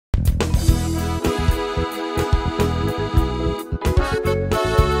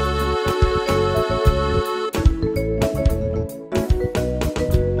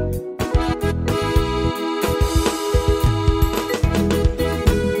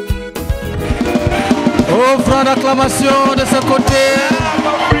Offrant d'acclamation de ce côté.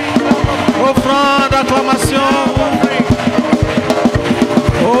 Offrant d'acclamation.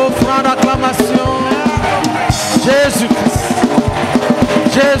 Offrant d'acclamation. Jésus-Christ.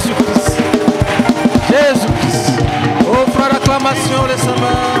 Jésus-Christ. Jésus-Christ. Offrant d'acclamation les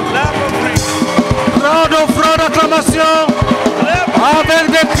mains. Grande offrande d'acclamation. Avec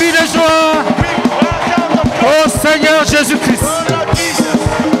des cris de joie. Ô Seigneur Jésus-Christ.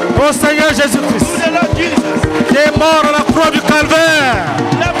 Ô Seigneur Jésus-Christ. Qui est mort à la croix du Calvaire.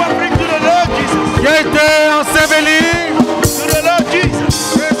 Qui a été enseveli. Qui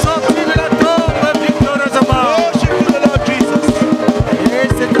est sorti de la tombe victorieusement. Et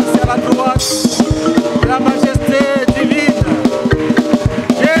c'est assis à la droite de la majesté divine.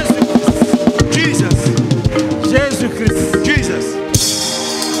 Jésus-Christ. Jésus-Christ.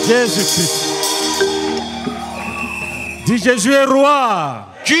 Jésus-Christ. Dis Jésus est roi.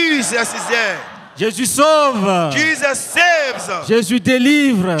 Jesus is there. Jésus sauve. Jesus saves. Jésus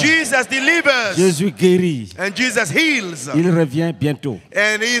délivre. Jesus delivers. Jésus guérit. And Jesus heals. Il revient bientôt.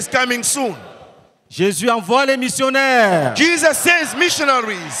 And he is coming soon. Jésus envoie les missionnaires. Jesus sends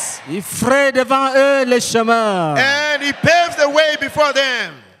missionaries. Il fraye devant eux les chemins. And he paves the way before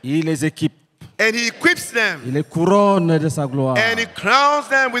them. Il les équipe. And he equips them. Il les couronne de sa gloire. And he crowns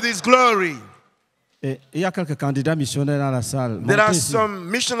them with his glory. Et il y a quelques candidats missionnaires dans la salle. There are some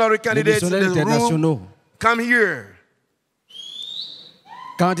missionary candidates in the room. Come here.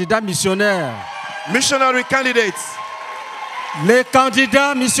 Candidats missionnaires. Missionary candidates. Les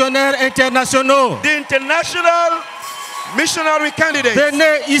candidats missionnaires internationaux. The international missionary candidates.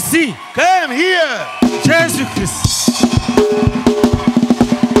 Venez ici. Come here. Jésus-Christ.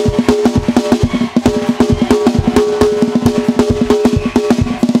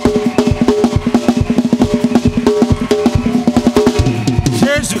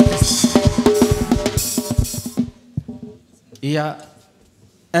 Il y a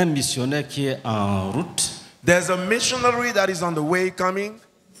un missionnaire qui est en route. There's a missionary that is on the way coming.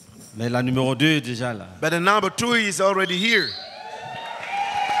 Mais la numéro 2 est déjà là. But the number 2 is already here.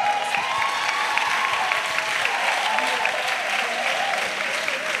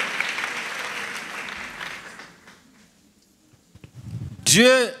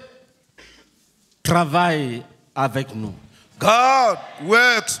 Dieu travaille avec nous. God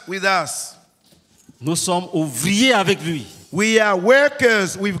works with us. Nous sommes ouvriers avec lui. We are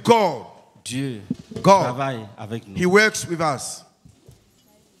workers with God. Dieu God travaille avec nous. He works with us.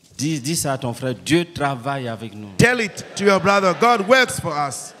 Dis ça à ton frère. Dieu travaille avec nous. Tell it to your brother. God works for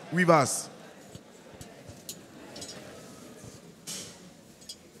us, with us.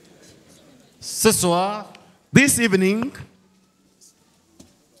 Ce soir, this evening,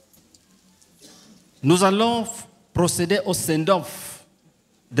 nous allons procéder au send-off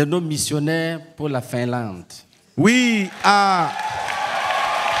de nos missionnaires pour la Finlande. We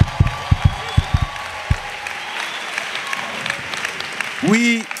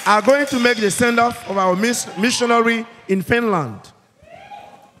are going to make the send-off of our missionary in Finland.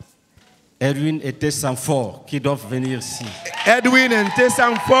 Edwin et Nfor qui doivent venir ici. Edwin and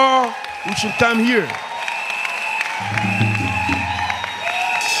Nfor, you should come here.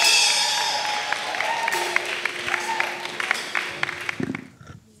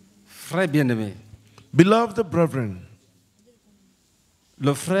 Frère bien-aimé. Beloved brethren,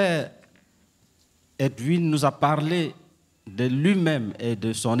 le frère Edwin nous a parlé de lui-même et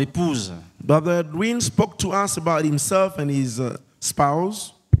de son épouse. Brother Edwin spoke to us about himself and his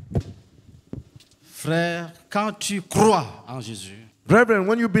spouse. Frère, quand tu crois en Jésus, brethren,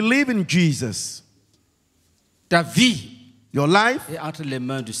 when you believe in Jesus, ta vie, your life, est entre les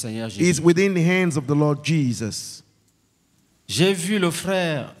mains du Seigneur Jésus. Is within the hands of the Lord Jesus. J'ai vu le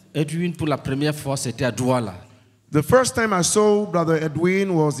frère Edwin pour la première fois, c'était à Douala. The first time I saw Brother Edwin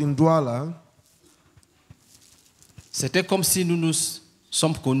was in Douala. C'était comme si nous nous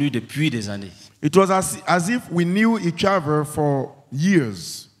sommes connus depuis des années. It was as if we knew each other for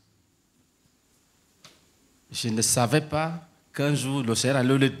years. Je ne savais pas qu'un jour le Seigneur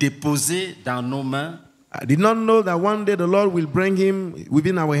allait le déposer dans nos mains. I did not know that one day the Lord will bring him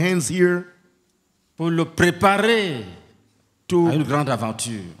within our hands here. Pour le préparer à une grande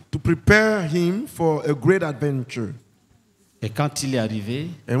aventure. To prepare him for a great adventure. Et quand il est arrivé,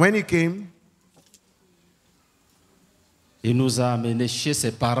 and when he came, il nous a amenés chez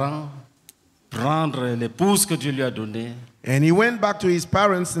ses parents, prendre l'épouse que Dieu lui a donnée. And he went back to his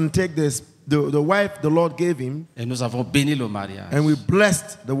parents and take the wife the Lord gave him. Et nous avons béni le mariage. And we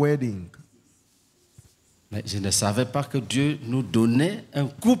blessed the wedding. Mais je ne savais pas que Dieu nous donnait un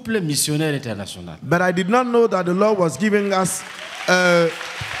couple missionnaire international. But I did not know that the Lord was giving us a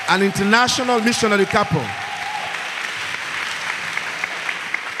an international missionary couple.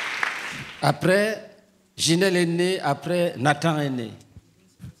 Après, Ginelle est née, après Nathan est né.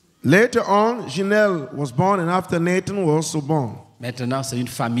 Later on, Ginelle was born, and after Nathan was also born. Maintenant, c'est une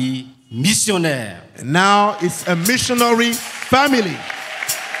famille missionnaire. And now it's a missionary family.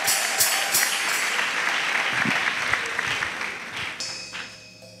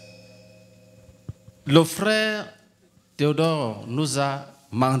 Le frère Théodore nous a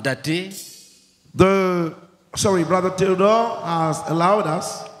mandaté Brother Theodore has allowed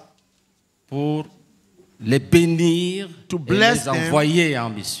us pour les bénir to et bless les envoyer en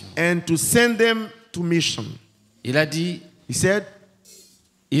mission. and to send them to mission. Il a dit, He said,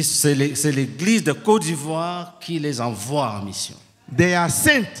 c'est l'église de Côte d'Ivoire qui les envoie en mission. they are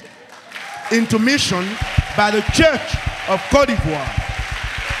sent into mission by the Church of Côte d'Ivoire.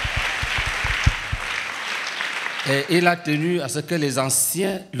 Et il a tenu à ce que les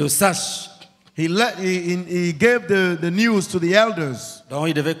anciens le sachent. He gave the news to the elders. Donc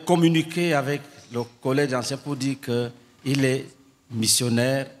il devait communiquer avec le collège ancien pour dire qu'il est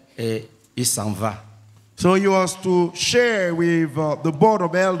missionnaire et il s'en va. So he was to share with the board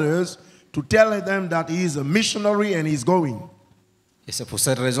of elders to tell them that he is a missionary and he's going. Et c'est pour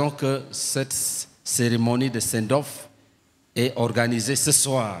cette raison que cette cérémonie de send-off est organisée ce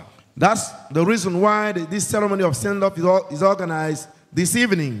soir. That's the reason why this ceremony of send-off is organized this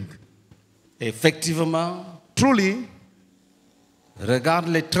evening. Effectivement, Truly,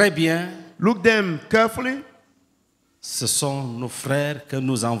 regarde-les très bien. look them carefully. Ce sont nos frères que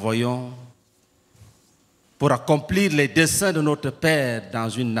nous envoyons pour accomplir les desseins de notre Père dans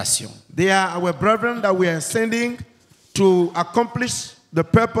une nation. They are our brethren that we are sending to accomplish the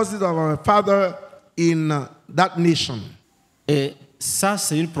purposes of our Father in that nation. Et ça,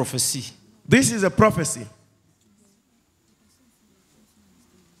 c'est une prophétie. This is a prophecy.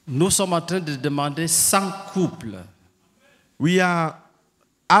 Nous sommes en train de demander 100 couples We are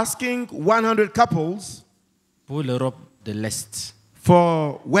asking 100 couples pour l'Europe de l'Est.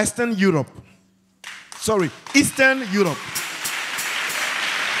 for Eastern Europe.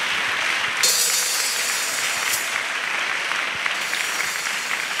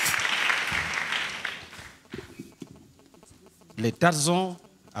 Les Tarzans,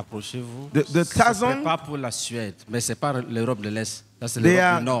 approchez-vous. The Se Tarzan, prépare pour la Suède, mais ce n'est pas l'Europe de l'Est. Ça, c'est they l'Europe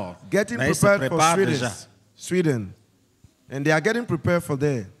are du Nord. getting Mais ils se prepared for préparent déjà. Sweden. And they are getting prepared for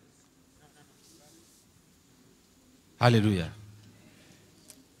there. Alléluia.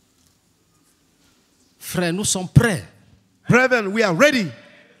 Frères, nous sommes prêts. Brethren, we are ready.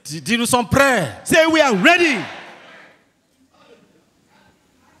 Dis, nous sommes prêts. Say we are ready.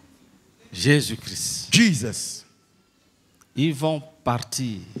 Jésus-Christ. Jesus. Ils vont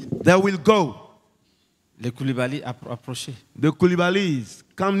partir. They will go. Les Koulibaly approchez. The Koulibalys,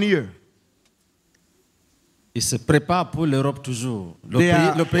 come near. Ils se préparent pour l'Europe toujours. They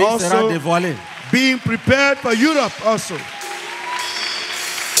are Le pays sera also dévoilé. being prepared for Europe also.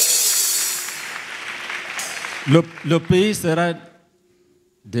 Le pays sera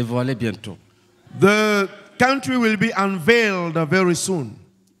dévoilé bientôt. The country will be unveiled very soon.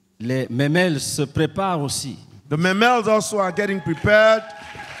 Les Memels se préparent aussi. The Memels also are getting prepared.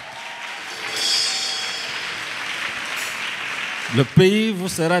 Le pays vous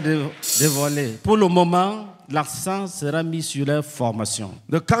sera dévoilé. Pour le moment, l'accent sera mis sur leur formation.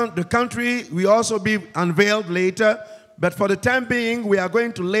 The country will also be unveiled later, but for the time being, we are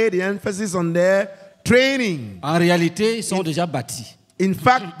going to lay the emphasis on their training. En réalité, ils sont déjà bâtis. In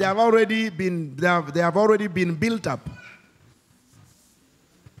fact, they have already been built up.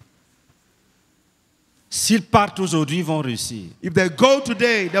 S'ils partent aujourd'hui, ils vont réussir. If they go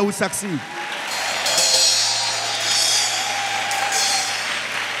today, they will succeed.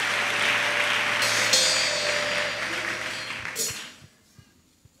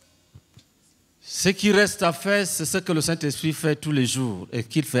 Ce qui reste à faire, c'est ce que le Saint-Esprit fait tous les jours et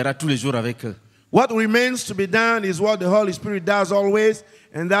qu'il fera tous les jours avec eux. What remains to be done is what the Holy Spirit does always,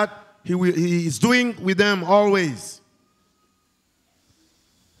 and that He is doing with them always.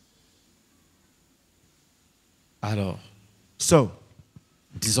 Alors, So,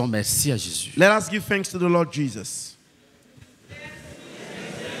 disons merci à Jésus. let us give thanks to the Lord Jesus.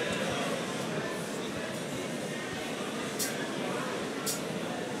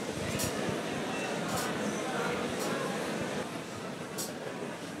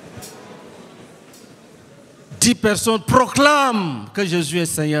 Dix personnes proclament que Jésus est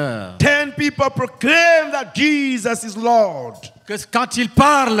Seigneur. 10 people proclaim that Jesus is Lord. Que quand il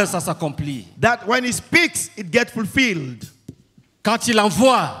parle, ça s'accomplit. That when He speaks, it gets fulfilled. Quand il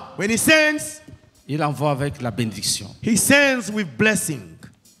envoie, When He sends, il envoie avec la bénédiction. He sends with blessing.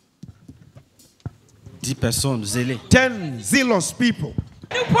 10 personnes zélées. 10 zealous people.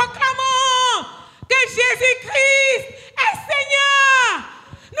 Nous proclamons que Jésus-Christ est Seigneur.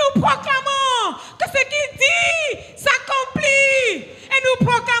 Nous proclamons que ce qu'il dit s'accomplit. Et nous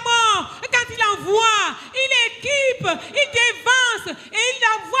proclamons que quand il envoie, il équipe, il dévance et il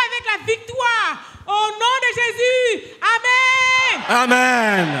envoie avec la victoire. Au nom de Jésus. Amen.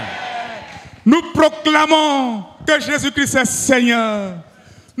 Amen. Nous proclamons que Jésus-Christ est Seigneur.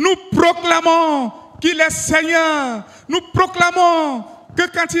 Nous proclamons qu'il est Seigneur. Nous proclamons que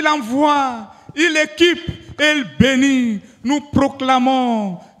quand il envoie, il équipe et il bénit. Nous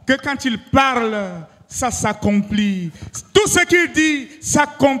proclamons que quand il parle, ça s'accomplit. Tout ce qu'il dit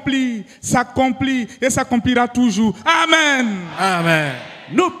s'accomplit, s'accomplit et s'accomplira toujours. Amen. Amen.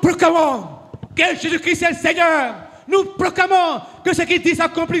 Nous proclamons que Jésus-Christ est le Seigneur. Nous proclamons que ce qu'il dit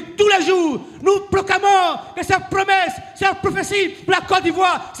s'accomplit tous les jours. Nous proclamons que sa promesse, sa prophétie pour la Côte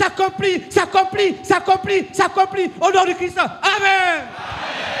d'Ivoire s'accomplit, s'accomplit, s'accomplit, s'accomplit au nom de Christ. Amen.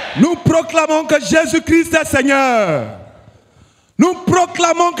 Nous proclamons que Jésus-Christ est Seigneur. Nous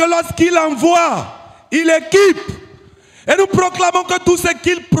proclamons que lorsqu'il envoie, il équipe. Et nous proclamons que tout ce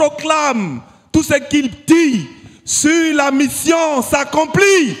qu'il proclame, tout ce qu'il dit sur la mission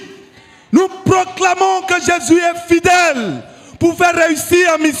s'accomplit. Nous proclamons que Jésus est fidèle pour faire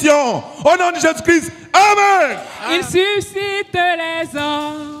réussir la mission. Au nom de Jésus-Christ. Amen. Il suscite les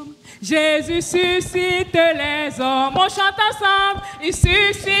hommes. Jésus suscite les hommes. On chante ensemble. Il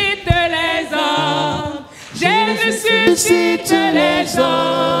suscite les hommes. Jésus suscite les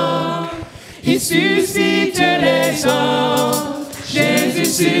hommes. Il suscite les hommes. Jésus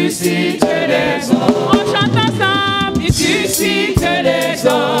suscite les hommes. On chante ensemble. Il suscite les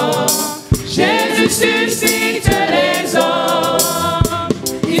hommes. Jésus suscite les hommes.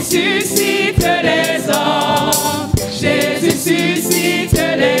 Il suscite les hommes. Jésus suscite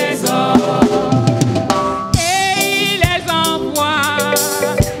les hommes. Et il les envoie.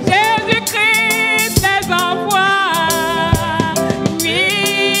 Jésus-Christ les envoie. Oui,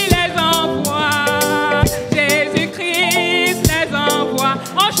 il les envoie. Jésus-Christ les envoie.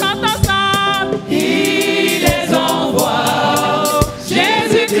 On chante ensemble. Il les envoie.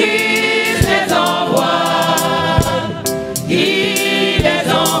 Jésus-Christ.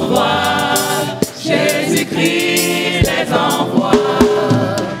 Jésus-Christ les envoie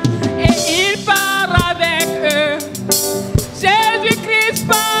et il part avec eux. Jésus-Christ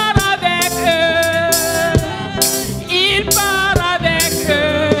part avec eux. Il part avec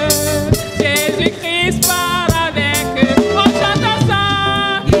eux. Jésus-Christ part avec eux. On chante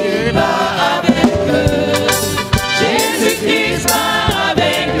ensemble. Il part avec eux. Jésus-Christ part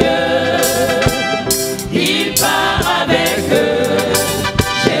avec eux. Il part avec eux.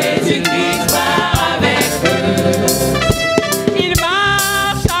 Jésus-Christ part avec eux. Il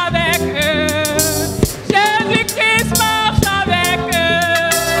marche avec eux. Jésus-Christ marche avec eux.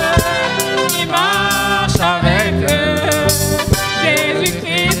 Il marche avec eux.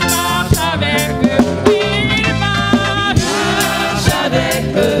 Jésus-Christ marche avec eux. Il marche avec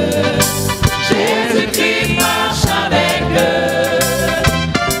eux. Jésus-Christ marche avec eux.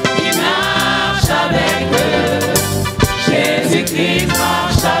 Il marche avec eux. Jésus-Christ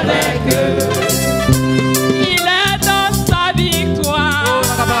marche avec eux. Il est dans sa victoire.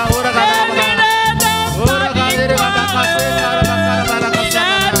 Jésus est dans sa victoire.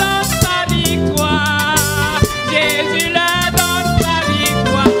 Il est dans sa victoire. Jésus est dans sa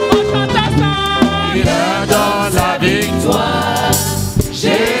victoire. On chante ensemble. Il est dans sa victoire.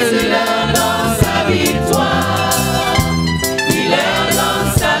 Jésus est dans sa victoire. Il est dans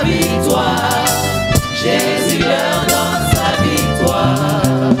sa victoire. Jésus est dans sa victoire.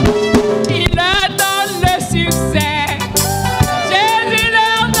 Il leur donne le succès. Jésus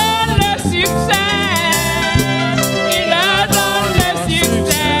leur donne le succès. Il leur donne le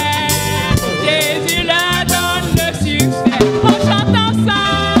succès. Jésus leur donne le succès. On chante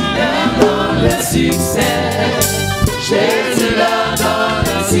ensemble. Il leur donne le succès. Jésus leur donne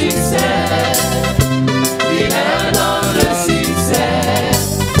le succès. Il leur donne le succès.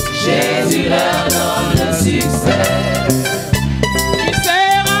 Jésus leur donne le succès. Il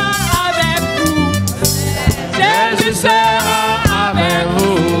sera avec vous. Jésus sera avec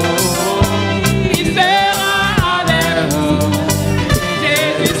vous. Il sera avec vous.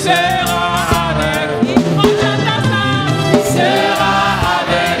 Jésus sera avec vous. On chante ensemble. Il sera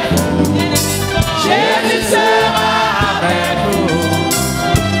avec vous. Jésus sera avec vous.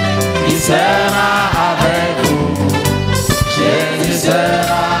 Il sera avec vous. Jésus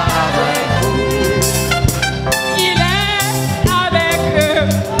sera avec vous. Il est avec eux.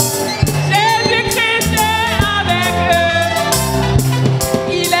 Jésus-Christ est avec eux.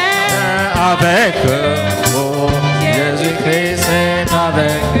 Il est Avec eux.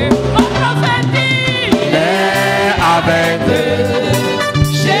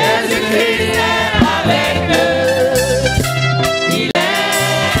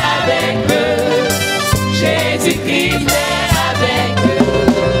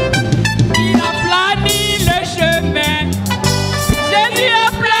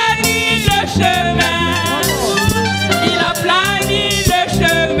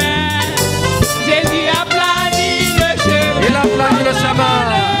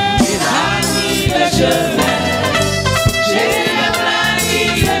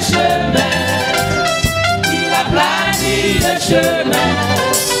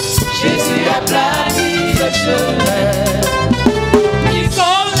 Missionnaire. Il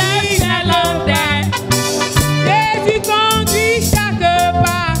soleil irlandais. Jésus conduit chaque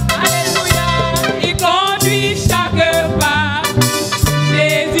pas. Alléluia. Il conduit chaque pas.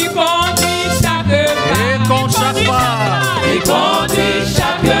 Jésus conduit chaque pas. Et qu'on chaque pas. Il conduit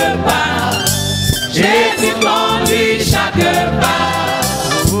chaque pas. Jésus conduit chaque pas.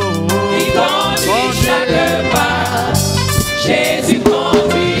 Il conduit chaque pas. Jésus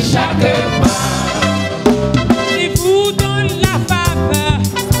conduit chaque pas. Il vous donne la faveur.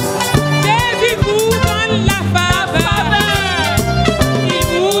 Jésus vous donne la faveur. Il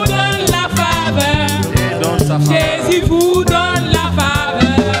vous donne la faveur. Et donne sa faveur. Jésus vous donne la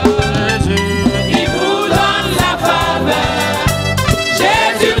faveur. Il vous donne la faveur.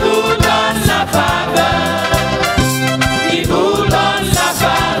 Jésus vous donne la faveur. Il vous donne la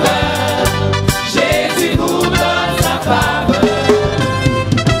faveur. Jésus vous donne la faveur.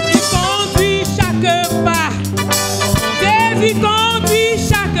 Il conduit chaque pas. Jésus conduit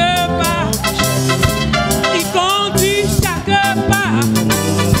chaque pas. Il conduit chaque pas.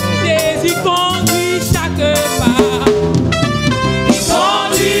 Jésus conduit chaque pas. Il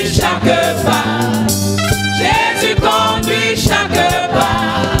conduit chaque pas. Jésus conduit chaque pas.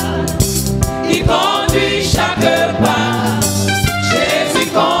 Il conduit chaque pas. Jésus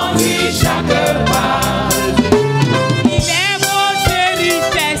conduit chaque pas. Il est votre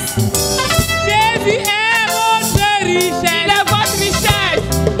richesse. Jésus est votre richesse.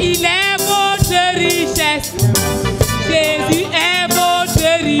 Il est votre richesse. Jésus est votre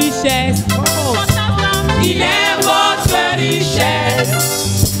richesse. Il est votre richesse.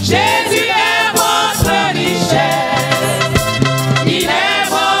 Jésus est votre richesse. Il est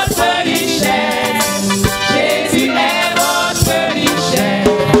votre richesse. Jésus est votre richesse.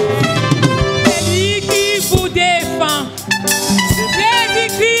 C'est lui qui vous défend.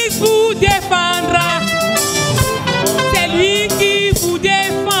 Jésus-Christ vous défendra. C'est lui qui vous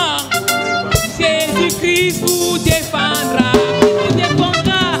défend. Jésus-Christ vous défendra.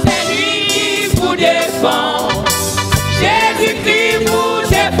 C'est lui qui vous défend. Jésus-Christ vous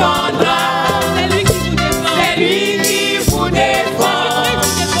défendra. C'est lui qui vous défend. C'est lui qui vous défend.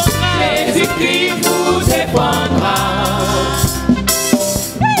 Jésus-Christ vous défendra.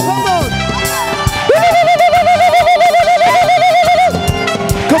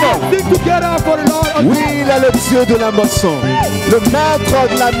 Sing together for the Lord. Oui, il est le Dieu de la moisson, le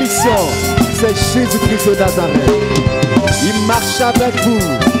maître de la mission, c'est Jésus-Christ de Nazareth. Il marche avec vous,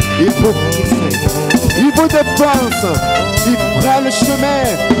 il vous pousse, il vous dépense, il prend le chemin,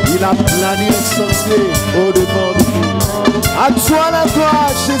 il a plané le sentier au-devant de vous. À toi la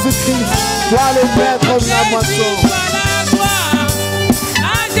gloire, Jésus-Christ, toi le maître de la moisson. À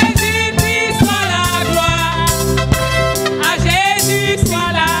Jésus-Christ soit la gloire. À Jésus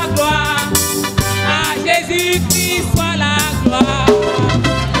soit la gloire. À Jésus-Christ soit la gloire.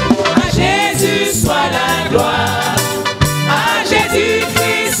 À Jésus soit la gloire. À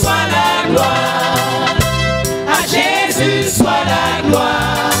Jésus-Christ soit la gloire. À Jésus soit la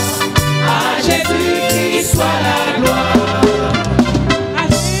gloire. À Jésus-Christ soit la gloire. À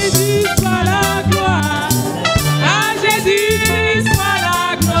Jésus soit la gloire. À Jésus-Christ soit la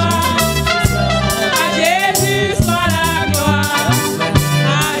gloire. À Jésus soit la gloire.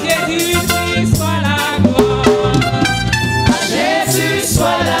 À Jésus-Christ soit la gloire. À Jésus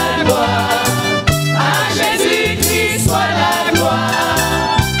soit la gloire. À Jésus-Christ soit la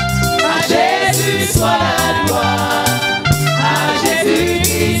gloire. À Jésus soit la gloire. À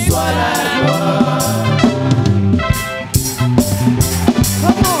Jésus-Christ soit la gloire.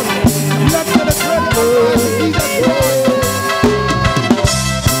 Come on. Let's celebrate the Lord Jesus Christ.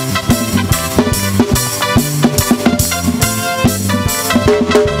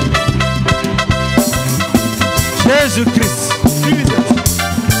 Jésus-Christ.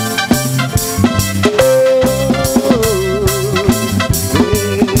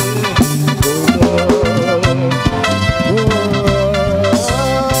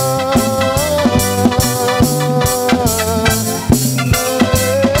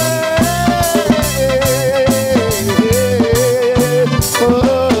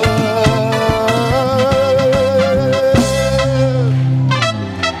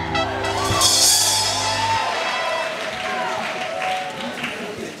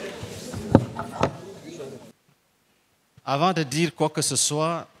 Avant de dire quoi que ce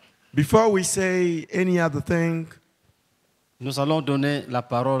soit, Before we say any other thing, nous allons donner la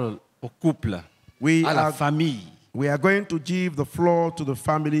parole au couple, we à la are, famille, we are going to give the floor to the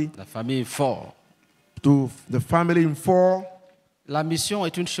family, la famille Nfor. to the family Nfor. La mission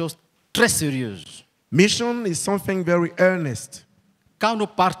est une chose très sérieuse. Mission is something very earnest. quand nous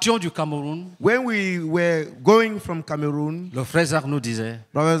partions du Cameroun, when we were going from Cameroon, le frère Zach nous disait,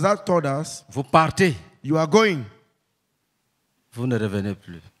 Brother Zach told us, vous partez, you are going. vous ne revenez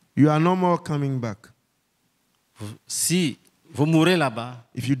plus. You are no more coming back. Si vous mourrez là-bas,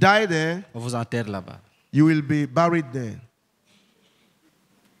 If you die there, on vous enterre là-bas. you will be buried there.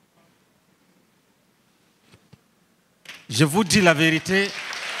 Je vous dis la vérité,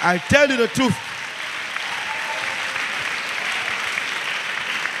 I tell you the truth.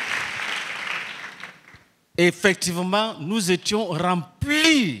 effectivement, nous étions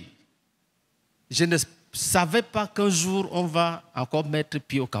remplis. Je ne savais pas qu'un jour on va encore mettre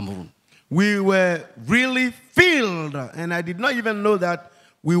pied au Cameroun. We were really filled, and I did not even know that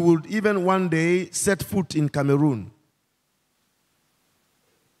we would even one day set foot in Cameroon.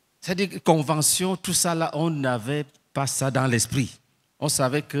 C'est-à-dire, convention, tout ça là, on n'avait pas ça dans l'esprit. On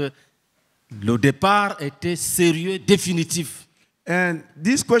savait que le départ était sérieux, définitif. And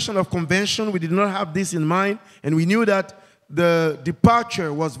this question of convention, we did not have this in mind, and we knew that the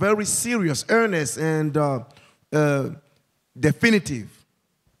departure was very serious, earnest, and definitive.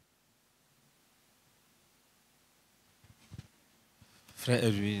 Frère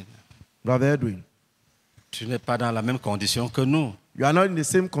Edwin, Brother Edwin, tu n'es pas dans la même condition que nous. you are not in the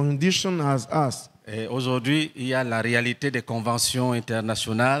same condition as us. Et aujourd'hui, il y a la réalité des conventions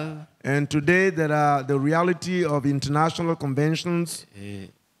internationales. And today there are the reality of international conventions. Et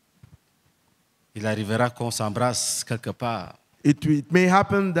il arrivera qu'on s'embrasse quelque part. It may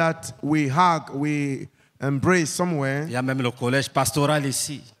happen that we hug, we embrace somewhere. Il y a même le collège pastoral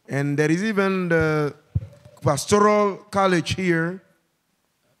ici. And there is even the pastoral college here.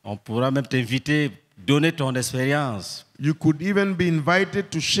 On pourra même t'inviter, donner ton expérience You could even be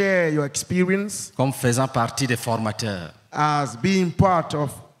invited to share your experience comme faisant partie des formateurs. as being part of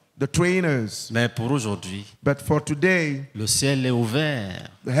the trainers. Mais pour aujourd'hui, But for today, le ciel est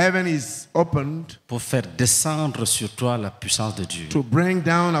ouvert the heaven is opened pour faire descendre sur toi la puissance de Dieu. to bring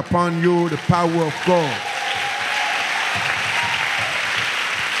down upon you the power of God.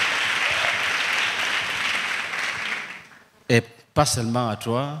 Et pas seulement à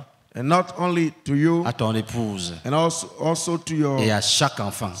toi, And not only to you, à ton épouse and also to your et à chaque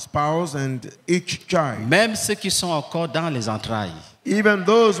enfant. spouse and each child. Même ceux qui sont encore dans les entrailles. Even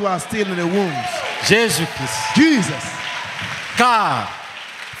those who are still in the wombs. Jésus-Christ. Jesus. Car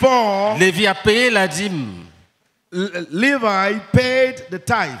For Lévi a payé la dîme Levi paid the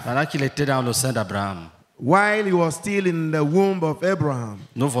tithe pendant qu'il était dans le sein d'Abraham. while he was still in the womb of Abraham.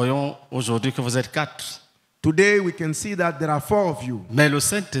 Nous voyons aujourd'hui que vous êtes 4. Today we can see that there are 4 of you. Mais le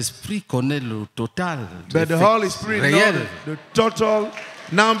Saint-Esprit connaît le total. But the Holy Spirit knows the total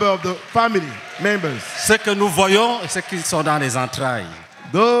number of the family members. Ce que nous voyons et ceux qui sont dans les entrailles.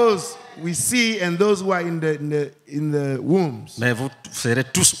 Those we see and those who are in the wombs. Mais vous serez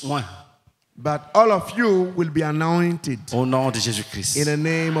tous moins. But all of you will be anointed Au nom de Jésus-Christ. in the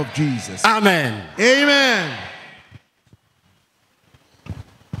name of Jesus. Amen. Amen.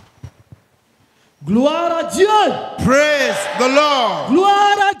 Gloire à Dieu. Praise the Lord.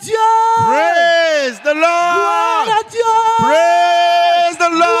 Gloire à Dieu. Praise the Gloire Lord. à Dieu. Praise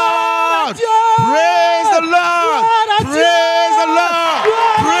the Lord. Praise the Lord. Praise the Lord.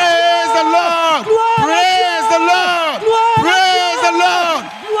 Praise the Lord. Praise the Lord. Praise the Lord.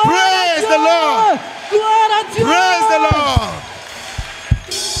 Praise the Lord. Gloire à Dieu. Praise the Lord.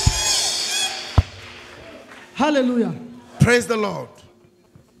 Hallelujah. Praise the Lord.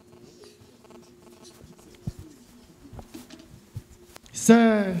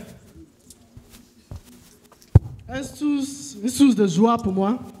 C'est une source de joie pour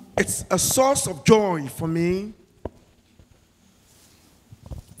moi. It's a source of joy for me,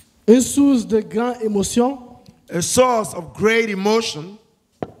 Une source de grande émotion a source of great emotion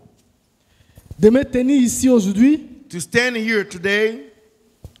de me tenir ici aujourd'hui to stand here today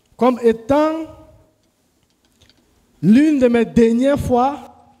comme étant l'une de mes dernières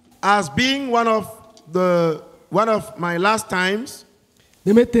fois as being one of my last times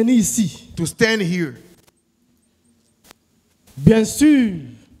de me tenir ici. to stand here. Bien sûr,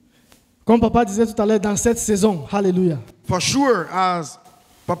 comme papa disait tout à l'heure, dans cette saison. Alléluia. For sure, as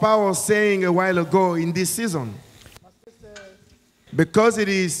Papa was saying a while ago, in this season. Because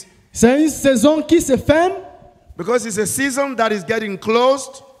C'est une saison qui se ferme it's a season that is getting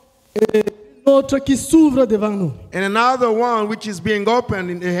closed, et une autre qui s'ouvre devant nous. and another one which is being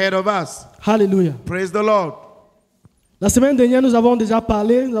opened ahead of us. Alléluia. Praise the Lord. La semaine dernière, nous avons déjà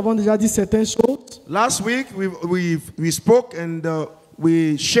parlé, nous avons déjà dit certaines choses. Last week, we spoke and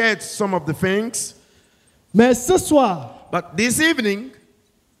we shared some of the things. Mais ce soir, But this evening,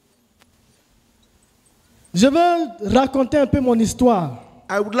 Je veux raconter un peu mon histoire.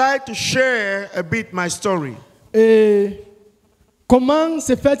 I would like to share a bit my story. Et comment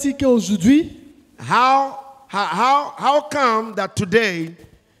se fait-il qu'aujourd'hui, How come that today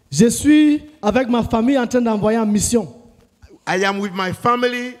je suis avec ma famille en train d'envoyer en mission? I am with my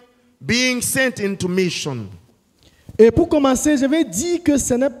family being sent into mission. Et pour commencer, je vais dire que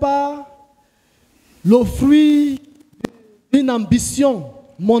ce n'est pas le fruit d'une ambition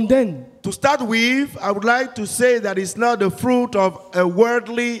mondaine. To start with, I would like to say that it's not the fruit of a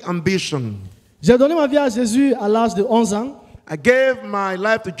worldly ambition. J'ai donné ma vie à Jésus à l'âge de 11 ans. I gave my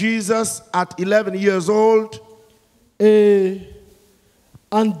life to Jesus at 11 years old. Et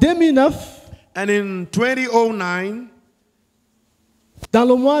en 2009, And in 2009, dans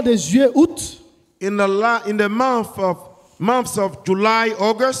le mois de juillet-août, in the months of July,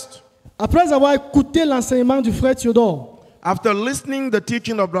 August, après avoir écouté l'enseignement du frère Théodore, after listening the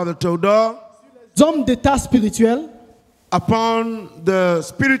teaching of Brother Theodore hommes d'état spirituel, upon the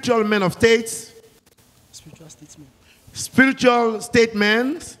spiritual men of spiritual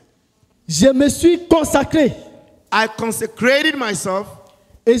statements, je me suis consacré I consecrated myself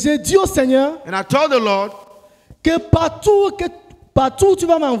et j'ai dit au Seigneur and I told the Lord, que partout où tu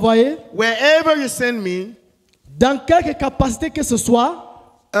vas m'envoyer, wherever you send me, dans quelque capacité que ce soit,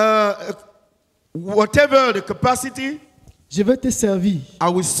 whatever the capacity, je vais te servir. I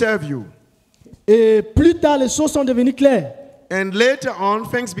will serve you. Et plus tard, les choses sont devenues claires. And later on,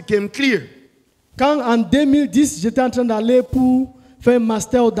 things became clear. Quand en 2010, j'étais en train d'aller pour faire un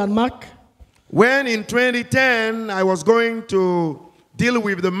master au Danemark, When in 2010, I was going to deal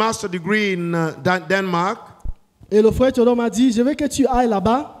with the master degree in Denmark, et le frère Théodore m'a dit, je veux que tu ailles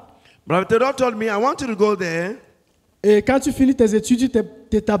là-bas. Brother Theodore told me, I want you to go there. Et quand tu finis tes études, tu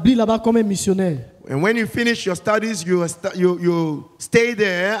t'établis là-bas comme un missionnaire. And when you finish your studies, you stay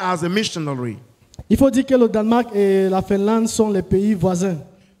there as a missionary. Il faut dire que le Danemark et la Finlande sont les pays voisins.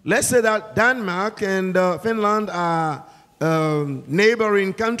 Let's say that Denmark and Finland are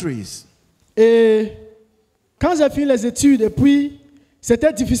neighboring countries. Et quand j'ai fini les études, et puis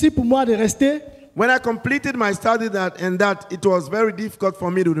c'était difficile pour moi de rester. When I completed my study it was very difficult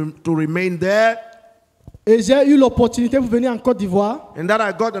for me to remain there. Et j'ai eu l'opportunité de venir en Côte d'Ivoire. And that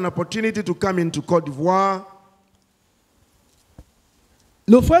I got an opportunity to come into Côte d'Ivoire.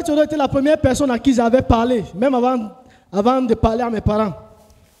 Le frère Théodore était la première personne à qui j'avais parlé, même avant de parler à mes parents.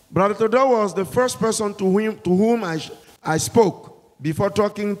 Brother Theodore was the first person to whom I spoke before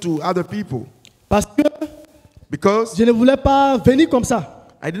talking to other people. Because je ne voulais pas venir comme ça.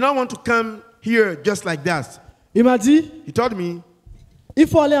 I did not want to come here just like that. Il m'a dit, He told me, il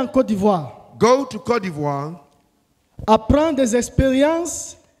faut aller en Côte d'Ivoire. go to Côte d'Ivoire Apprendre des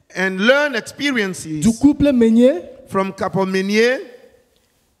expériences and learn experiences du couple Meunier. from couple Missionnaire.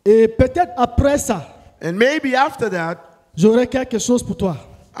 Et peut-être après ça, And maybe after that, j'aurai quelque chose pour toi.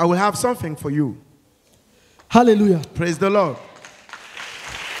 I will have something for you. Alléluia. Praise the Lord.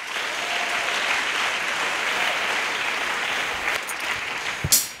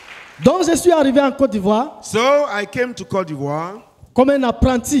 Donc je suis arrivé en Côte d'Ivoire So I came to Côte d'Ivoire comme un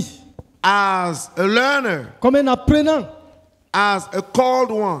apprenti, as a learner, comme un apprenant. as a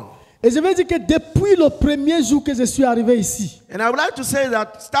called one. Et je veux dire que depuis le premier jour que je suis arrivé ici, And I would like to say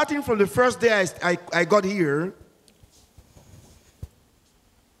that starting from the first day I got here,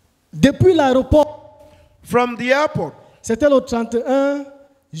 depuis l'aéroport, from the airport, c'était le 31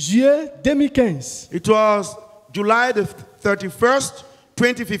 juillet 2015. it was July the 31st,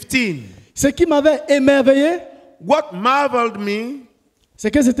 2015. Ce qui m'avait émerveillé, What marveled me c'est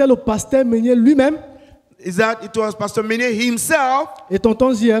que c'était le pasteur Meunier lui-même is that it was Pastor Missionnaire himself et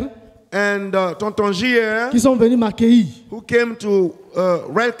tonton Zier and Tonton Gier qui sont venus m'accueillir. who came to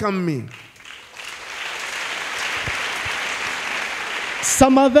welcome me. Ça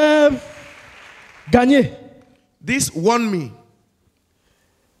m'avait gagné. This won me.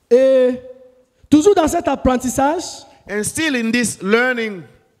 Et toujours dans cet apprentissage, And still in this learning,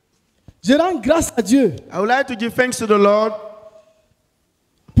 je rends grâce à Dieu I would like to give thanks to the Lord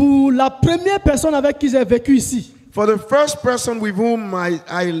pour la première personne avec qui j'ai vécu ici, for the first person with whom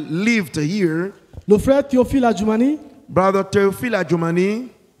I lived here, le frère Théophile Adjoumani, Brother Theophile Adjoumani,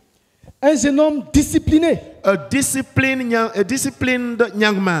 un jeune homme discipliné a disciplined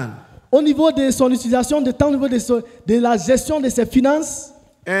young man. au niveau de son utilisation de temps, au niveau de la gestion de ses finances.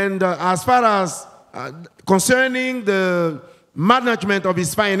 And as far as concerning the management of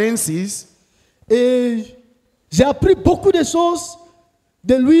his finances, Et j'ai appris beaucoup de choses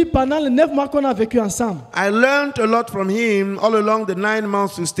de lui pendant les 9 mois qu'on a vécu ensemble. I learned a lot from him all along the 9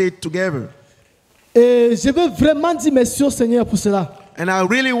 months we stayed together. Et je veux vraiment dire merci au Seigneur pour cela. And I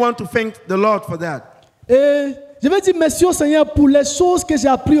really want to thank the Lord for that. Et je vais dire merci au Seigneur pour les choses que j'ai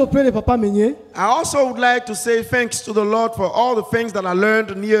apprises auprès de Papa Meunier. I also would like to say thanks to the Lord for all the things that I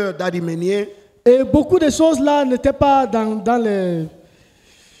learned near Daddy Meunier. Et beaucoup de choses là n'étaient pas dans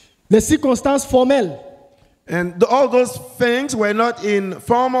les circonstances formelles. And all those things were not in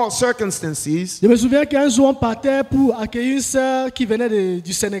formal circumstances. Je me souviens qu'un jour on partait pour accueillir une sœur qui venait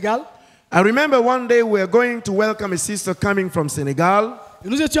du Sénégal. I remember one day we were going to welcome a sister coming from Senegal. Et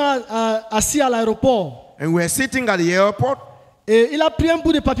nous étions assis à l'aéroport. And we were sitting at the airport. Et il a pris un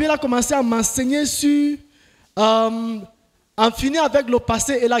bout de papier, il a commencé à m'enseigner sur en finir avec le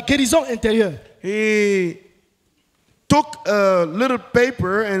passé et la guérison intérieure. He took a little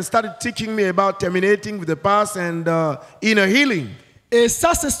paper and started teaching me about terminating with the past and inner healing. Et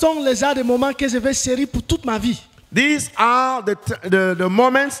ça, ce sont les genres de moments que je vais chérir pour toute ma vie. These are the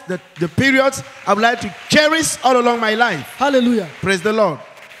moments, the periods I would like to cherish all along my life. Hallelujah. Praise the Lord.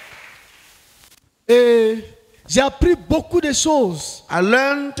 Et j'ai appris beaucoup de choses I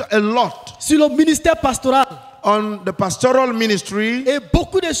learned a lot sur le ministère pastoral. on the pastoral ministry, Et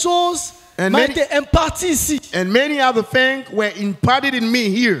beaucoup de choses And m'ont many- été imparties ici. and many other things were imparted in me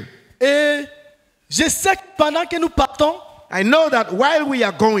here. Et je sais que pendant que nous partons, I know that while we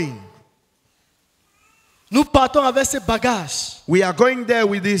are going avec ces bagages we are going there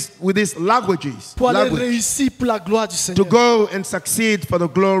with these languages pour aller language, réussir pour la gloire du to Seigneur. go and succeed for the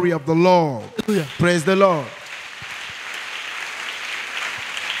glory of the Lord. Alléluia. Praise the Lord.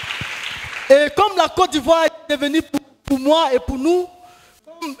 Et comme la Côte d'Ivoire est devenue pour moi et pour nous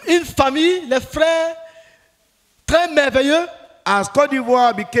comme une famille, les frères très merveilleux, As Côte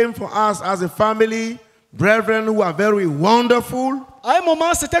d'Ivoire became for us as a family, brethren who are very wonderful, à un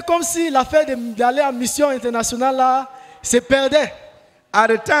moment, c'était comme si l'affaire d'aller en mission internationale là se perdait. at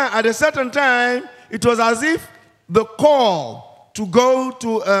a certain time, it was as if the call to go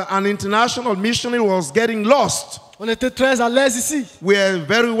to an international mission was getting lost. On était très à l'aise ici. We are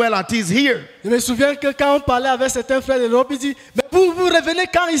very well at ease here. Je me souviens que quand on parlait avec certains frères de l'Europe, ils disent, mais vous revenez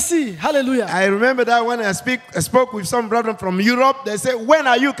quand ici? Alléluia. I remember that when I spoke with some brethren from Europe, they said, "When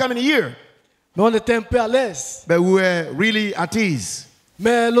are you coming here?" Mais on était un peu à l'aise. But we were really at ease.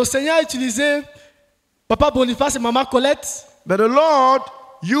 Mais le Seigneur a utilisé Papa Boniface et Maman Colette But the Lord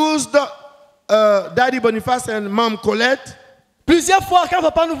used Daddy Boniface and Mom Colette. plusieurs fois. Quand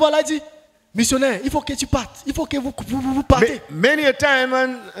Papa nous voit là, il dit, missionnaire, il faut que tu partes. Il faut que vous partez. Many a time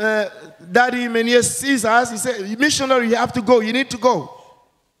when Daddy Meunier sees us, he said, "Missionary, you have to go. You need to go."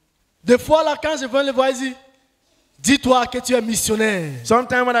 Des fois là, quand je viens le voir, il dit, dis-toi que tu es missionnaire.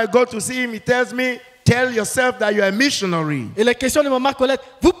 Sometimes when I go to see him, he tells me, "Tell yourself that you are a missionary." Et les questions de Maman Colette,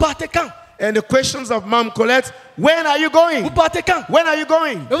 vous partez quand? And the questions of Mom Colette, "When are you going? Vous partez quand? When are you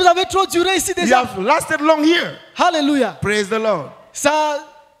going? Mais vous avez trop duré ici You déjà. have lasted long here." Alléluia. Praise the Lord. Ça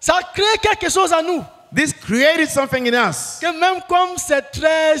a créé quelque chose en nous. This created something in us Que même comme c'est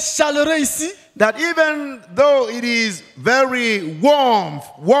très chaleureux ici, that even though it is very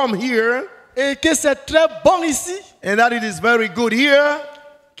warm here, et que c'est très bon ici, and that it is very good here,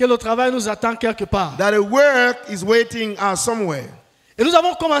 que le travail nous attend quelque part. that the work is waiting us somewhere. Et nous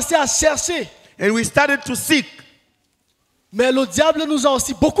avons commencé à chercher. And we started to seek. Mais le diable nous a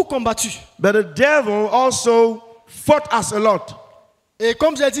aussi beaucoup combattus. But the devil also fought us a lot. Et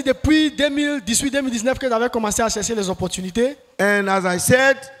comme j'ai dit, depuis 2018-2019 que j'avais commencé à chercher les opportunités, And as I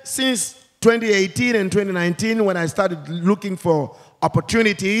said, since 2018 and 2019, when I started looking for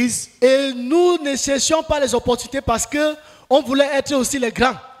opportunities, et nous ne cherchions pas les opportunités parce que on voulait être aussi les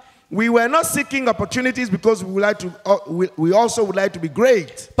grands. we were not seeking opportunities because we also would like to be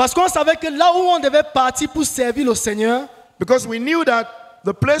great. Parce qu'on savait que là où on devait partir pour servir le Seigneur, Because we knew that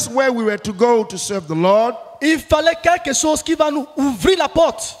the place where we were to go to serve the Lord, il fallait quelque chose qui va nous ouvrir la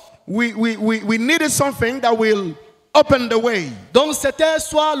porte. we needed something that will open the way. Donc c'était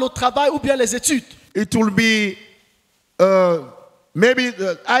soit le travail ou bien les études. It will be maybe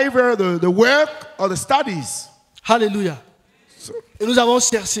either the work or the studies. Alléluia. Et nous avons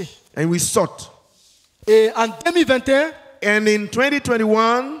cherché. And we sought. Et en 2021, And in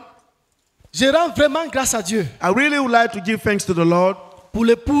 2021, je rends vraiment grâce à Dieu I really would like to give thanks to the Lord pour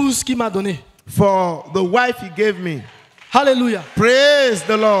l'épouse qu'il m'a donnée. for the wife He gave me. Alléluia. Praise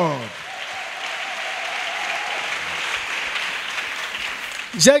the Lord.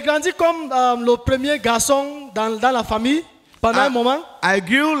 J'ai grandi comme le premier garçon dans la famille pendant un moment. I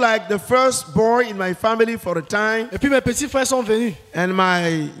grew like the first boy in my family for a time, Et puis mes petits frères sont venus. and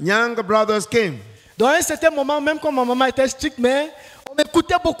my younger brothers came. Dans un certain moment, même quand ma maman était stricte, mais on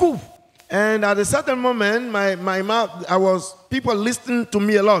m'écoutait beaucoup. And at a certain moment, people listened to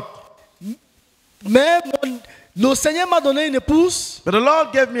me a lot. Mais le Seigneur m'a donné une épouse But the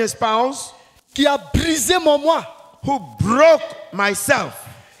Lord gave me a spouse qui a brisé mon moi. who broke myself.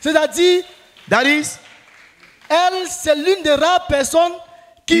 C'est-à-dire, That is, elle, c'est l'une des rares personnes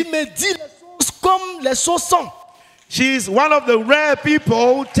qui me dit les choses comme les choses sont. she's one of the rare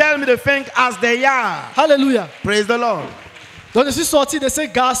people who tell me to think as they are. Alléluia. Praise the Lord. Donc je suis sorti de ce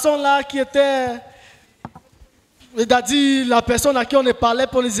garçon-là qui était, c'est-à-dire la personne à qui on ne parlait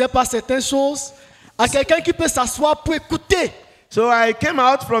pas, on ne disait pas certaines choses, à quelqu'un qui peut s'asseoir pour écouter. So I came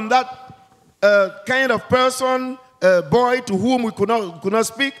out from that kind of person, boy to whom we could not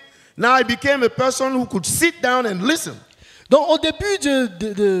speak. Now I became a person who could sit down and listen. Donc au début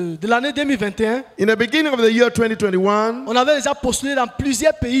de l'année 2021, In the beginning of the year 2021, on avait déjà postulé dans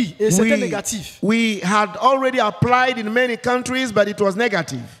plusieurs pays et c'était négatif. we had already applied in many countries, but it was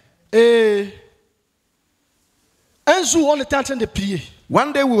negative. Et un jour, on était en train de prier.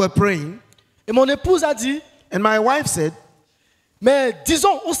 One day we were praying, Et mon épouse a dit, and my wife said, mais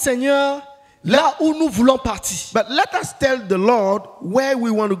disons au Seigneur là où nous voulons partir. but let us tell the Lord where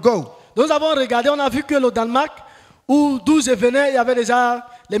we want to go. Donc, nous avons regardé, on a vu que le Danemark, d'où je venais, il y avait déjà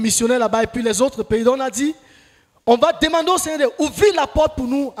les missionnaires là-bas et puis les autres pays. Donc on a dit, on va demander au Seigneur d'ouvrir la porte pour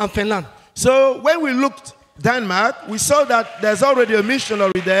nous en Finlande. So when we looked Denmark, we saw that there's already a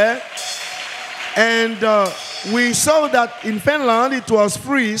missionary there. And we saw that in Finland it was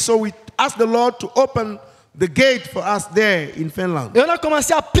free, so we asked the Lord to open the gate for us there in Finland. Et on a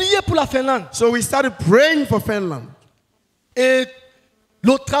commencé à prier pour la Finlande. So we started praying for Finland. Et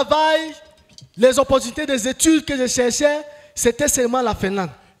le travail, les opportunités des études que je cherchais, c'était seulement la Finlande.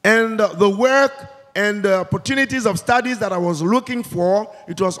 And the work and the opportunities of studies that I was looking for,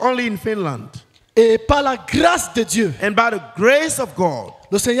 it was only in Finland. Et par la grâce de Dieu, And by the grace of God,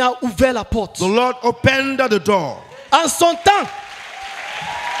 le Seigneur a ouvert la porte. the Lord opened the door. En son temps.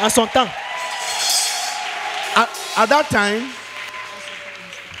 En son temps. At that time,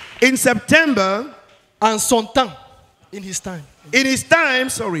 in September, En son temps. In his time. in his time,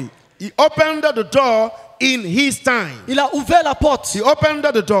 he opened the door in his time. Il a ouvert la porte. He opened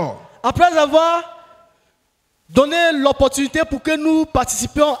the door. Après avoir donné l'opportunité pour que nous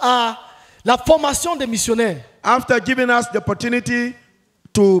participions à la formation des missionnaires. After giving us the opportunity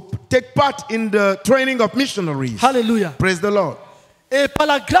to take part in the training of missionaries. Alléluia. Praise the Lord. Et par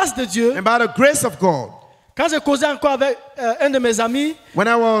la grâce de Dieu, And by the grace of God, quand j'ai causé encore avec un de mes amis when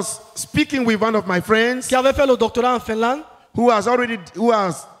I was speaking with one of my friends qui avait fait le doctorat en Finlande,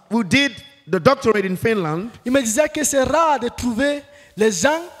 who did the doctorate in Finland, il me disait que c'est rare de trouver les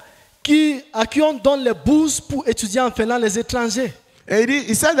gens à qui on donne les bourses pour étudier en Finlande, les étrangers. and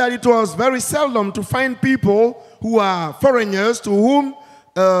he said that it was very seldom to find people who are foreigners to whom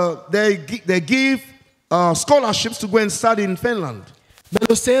they give scholarships to go and study in Finland. Mais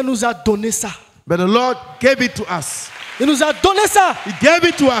le Seigneur nous a donné ça. But the Lord gave it to us. Il nous a donné ça. He gave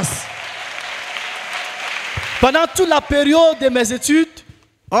it to us. Pendant toute la période de mes études,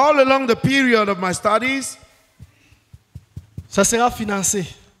 All along the period of my studies, ça sera financé.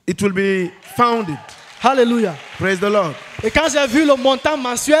 it will be founded. Alléluia. Praise the Lord. Et quand j'ai vu le montant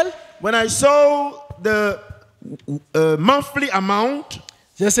mensuel, When I saw the monthly amount,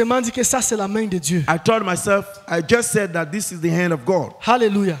 j'ai seulement dit que ça c'est la main de Dieu. I just said that this is the hand of God.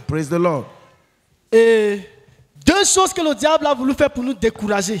 Alléluia. Praise the Lord. Et deux choses que le diable a voulu faire pour nous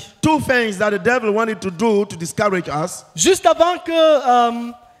décourager. Two things that the devil wanted to do to discourage us. Juste avant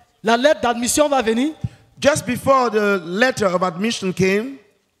que la lettre d'admission va venir, Just before the letter of admission came,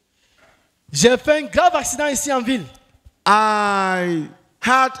 j'ai fait un grave accident ici en ville. I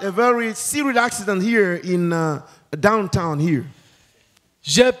had a very serious accident here in downtown here.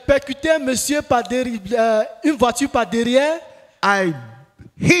 J'ai percuté un monsieur par derrière, une voiture par derrière. I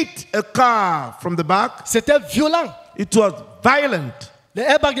hit a car from the back. C'était violent. It was violent. Les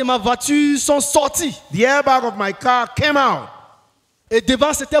airbags de ma voiture sont sortis. The airbag of my car came out. Et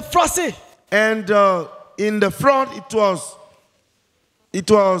devant, c'était froissé. And in the front, it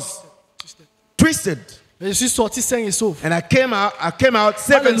was twisted. Mais je suis sorti sain et sauf. And I came out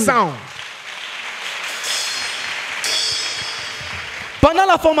safe and Hallelujah. sound. Pendant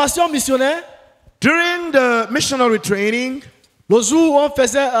la formation missionnaire, During the missionary training, le jour où on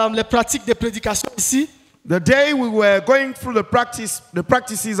faisait les pratiques de prédication ici, the day we were going through the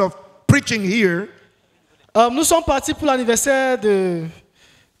practices of preaching here, nous sommes partis pour l'anniversaire de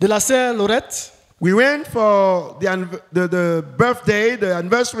la sœur Laurette. we went for the birthday, the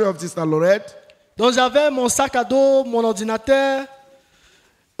anniversary of Sister Lorette. Donc j'avais mon sac à dos, mon ordinateur,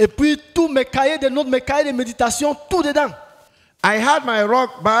 et puis tous mes cahiers de notes, mes cahiers de méditation, tout dedans. I had my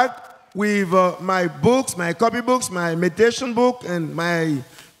rock bag with my books, my copybooks, my meditation book, and my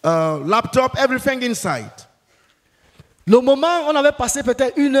laptop, everything inside. Le moment, on avait passé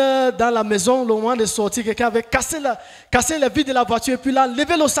peut-être 1 heure dans la maison, le moment de sortir, quelqu'un avait cassé le vide de la voiture, et puis là,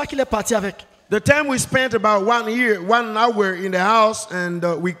 levé le sac, il est parti avec. The time we spent about 1 hour in the house, and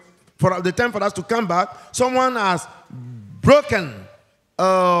for the time for us to come back, someone has broken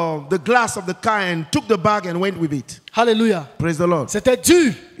the glass of the car and took the bag and went with it. Hallelujah. Praise the Lord. C'était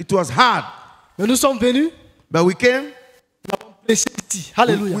dur. It was hard, Mais nous sommes venus. but we came.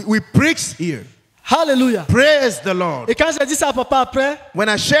 Hallelujah. We preached here. Hallelujah. Praise the Lord. Et quand j'ai dit ça à papa après, When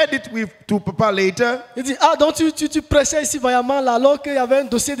I shared it to Papa later, il dit, ah, donc tu prêchais ici vaillamment là, alors qu'il y avait un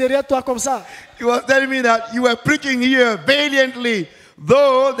dossier derrière toi comme ça. he was telling me that you were preaching here valiantly,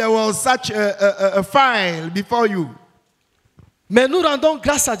 though there was such a file before you. Mais nous rendons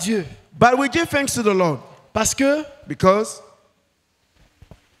grâce à Dieu. But we give thanks to the Lord because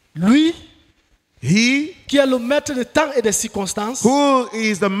lui, He qui est le maître de temps et des circonstances, who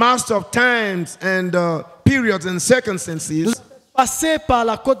is the master of times and periods and circumstances, nous avons passé par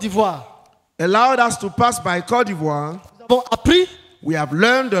la Côte d'Ivoire. allowed us to pass by Côte d'Ivoire. Nous avons appris, We have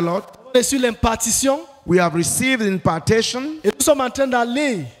learned a lot. nous avons reçu l'impartition, We have received impartation, et nous sommes en train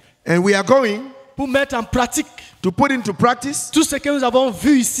d'aller and we are going pour mettre en pratique to put into practice tout ce que nous avons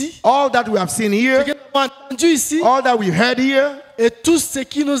vu ici, all that we have seen ce here, que nous avons entendu ici, all that we heard here, et tout ce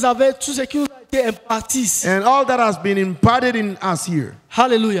qui nous a été imparti ici. and all that has been imparted in us here.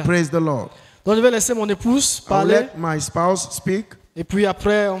 Hallelujah. Praise the Lord. Donc je vais laisser mon épouse I'll parler, let my spouse speak, et puis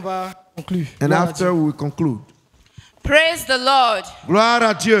après on va conclure. and Gloire à after Dieu. we will conclude. Praise the Lord. Gloire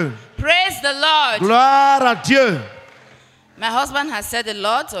à Dieu. Praise the Lord. Gloire à Dieu. My husband has said a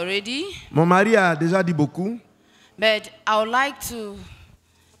lot already, Mon mari a déjà dit beaucoup, but I would like to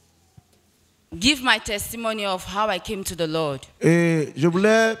give my testimony of how I came to the Lord. et je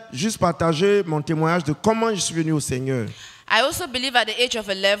voulais juste partager mon témoignage de comment je suis venu au Seigneur. I also believe at the age of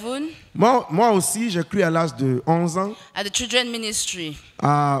 11 Moi aussi, j'ai cru à l'âge de 11 ans at the children ministry.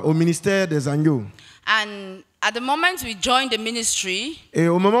 au ministère des agneaux. And at the moment we joined the ministry, Et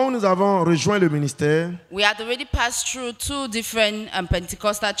au moment où nous avons rejoint le ministère, we had already passed through 2 different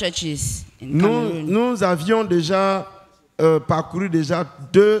Pentecostal churches in Cameroon. nous avions déjà parcouru déjà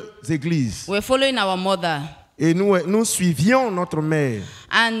 2 églises. We were following our mother. Et nous suivions notre mère.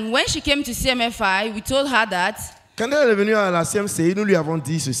 And when she came to CMFI, we told her that Quand elle est venue à la CMCI, nous lui avons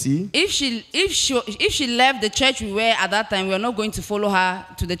dit ceci. if she left the church we were at that time, we are not going to follow her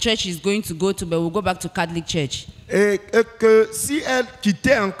to the church she's going to go to, but we'll go back to Catholic Church. Et que si elle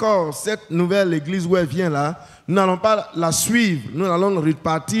quittait encore cette nouvelle église où elle vient là, nous n'allons pas la suivre. Nous allons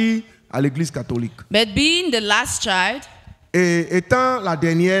repartir à l'église catholique. But being the last child, Et étant la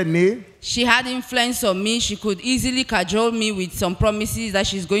dernière née, she had influence on me. She could easily cajole me with some promises that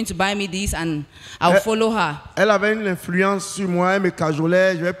she's going to buy me this and I'll follow her. elle avait une influence sur moi, elle me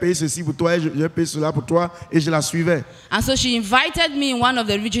cajolait, je vais payer ceci pour toi, je vais payer cela pour toi, et je la suivais. And so she invited me in one of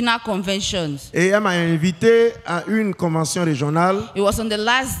the regional conventions. Et elle m'a invité à une convention régionale. It was on the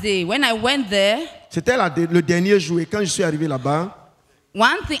last day. When I went there, C'était le dernier jour, et quand je suis arrivé là-bas,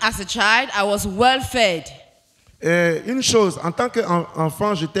 one thing as a child, I was well fed. une chose, en tant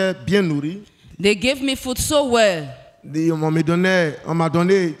qu'enfant, j'étais bien nourri. They gave me food so well. On m'a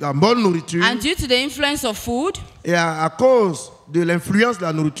donné la bonne nourriture. And due to the influence of food, Et à cause de l'influence de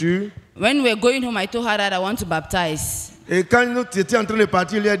la nourriture, when we were going home, I told her that I want to baptize. et quand nous étions en train de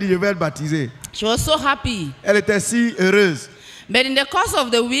partir, il lui a dit, je vais être baptisé. She was so happy. Elle était si heureuse. But in the course of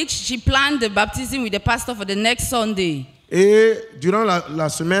the week, she planned the baptism with the pastor for the next Sunday. Et durant la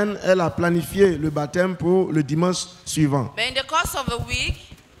semaine, elle a planifié le baptême pour le dimanche suivant. But in the course of the week,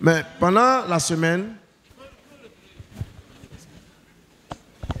 Mais pendant la semaine,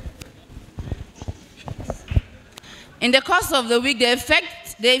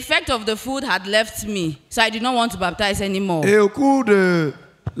 the effect of the food had left me. So I did not want to baptize anymore. et au cours de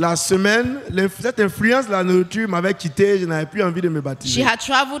la semaine, cette influence de la nourriture m'avait quitté, je n'avais plus envie de me She baptiser. had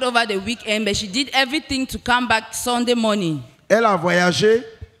traveled over the weekend, but she did everything to come back Sunday morning Elle a voyagé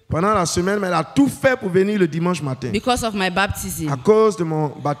pendant la semaine, mais elle a tout fait pour venir le dimanche matin. because of my À baptism. cause de mon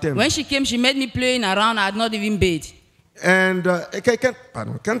baptême. When she came, she made me playing around. I had not even bathed. And,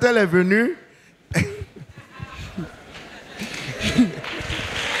 quand elle est venue,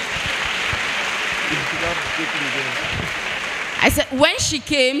 I said, when she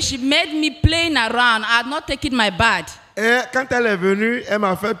came, she made me playing around. I had not taken my bath. Et quand elle est venue, elle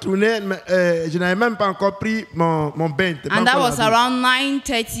m'a fait tourner. Je n'avais même pas encore pris mon bain. And that was around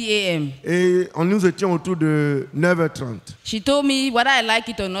 9:30 a.m. Et nous étions autour de 9h30. She told me whether I like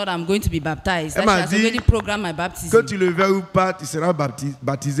it or not, I'm going to be baptized. Elle That m'a she has dit already programmed my baptism. que tu le veuilles ou pas, tu seras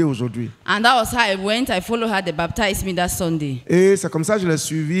baptisé aujourd'hui. And that was how I went. I followed her. They baptized me that Sunday. Et c'est comme ça que je l'ai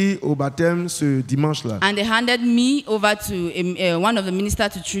suivi au baptême ce dimanche-là. And they handed me over to one of the ministers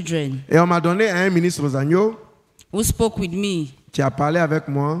to children. Et on m'a donné à un ministre aux agneaux Who spoke with me. qui a parlé avec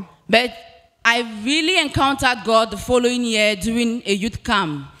moi. But I really encountered God the following year during a youth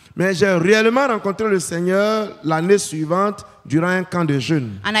camp. Mais j'ai réellement rencontré le Seigneur l'année suivante durant un camp de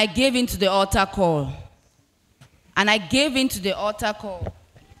jeunes. And I gave in to the altar call.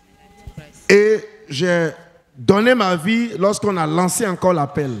 Et j'ai donné ma vie lorsqu'on a lancé encore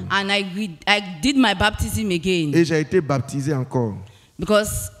l'appel. And I did my baptism again. Et j'ai été baptisé encore.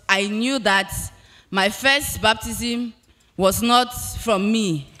 Because I knew that my first baptism was not from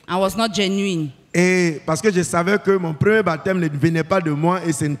me and was not genuine. Et parce que je savais que mon premier baptême ne venait pas de moi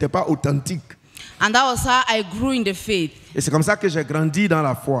et ce n'était pas authentique. And that was how I grew in the faith. Et c'est comme ça que j'ai grandi dans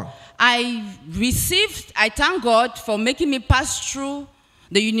la foi. I thank God for making me pass through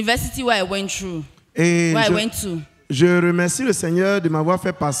the university where I went through. Et I went to. Je remercie le Seigneur de m'avoir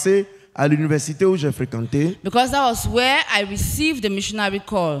fait passer à l'université où j'ai fréquenté. Because that was where I received the missionary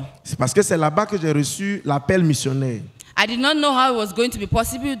call. C'est parce que c'est là-bas que j'ai reçu l'appel missionnaire. I did not know how it was going to be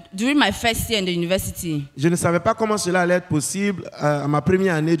possible during my first year in the university. Je ne savais pas comment cela allait être possible à ma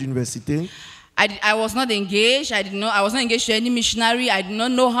première année d'université. I was not engaged. I was not engaged to any missionary. I did not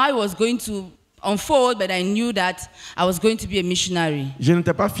know how it was going to unfold, but I knew that I was going to be a missionary. Je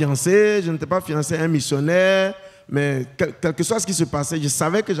n'étais pas fiancé à un missionnaire, mais quel que soit ce qui se passait, je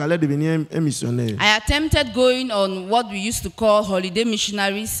savais que j'allais devenir un missionnaire. I attempted going on what we used to call holiday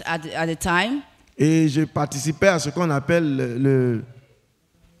missionaries at the time. Et je participais à ce qu'on appelle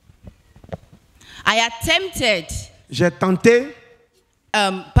J'ai tenté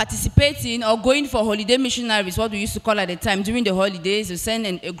participating or going for holiday missionaries, what we used to call at the time. During the holidays, we send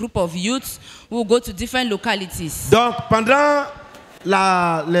a group of youths who will go to different localities. Donc, pendant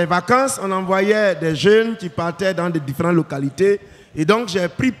les vacances, on envoyait des jeunes qui partaient dans des différentes localités. Et donc, j'ai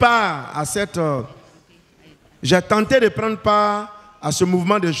pris part à j'ai tenté de prendre part à ce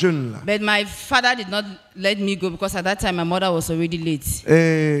mouvement de jeunes là. But my father did not let me go because at that time my mother was already late.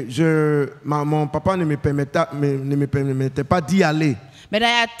 Et mon papa ne me permettait pas d'y aller. But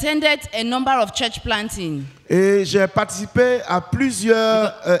I attended a number of church planting. Et j'ai participé à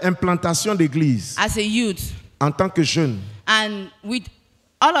plusieurs implantations d'églises. As a youth. En tant que jeune. And with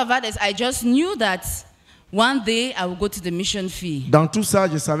all of that, I just knew that one day I would go to the mission field. Dans tout ça,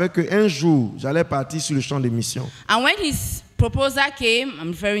 je savais qu'un jour, j'allais partir sur le champ de mission. And when his proposal came,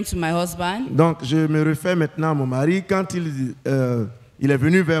 I'm referring to my husband. Donc, je me réfère maintenant à mon mari. Quand il est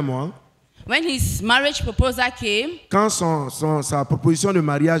venu vers moi, when his marriage proposal came, quand sa proposition de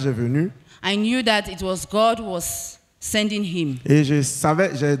mariage est venue, I knew that it was God who was sending him. Et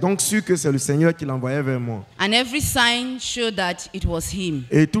j'ai donc su que c'est le Seigneur qui l'envoyait vers moi. And every sign showed that it was him.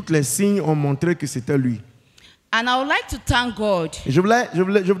 Et tous les signes ont montré que c'était lui. And I would like to thank God. Je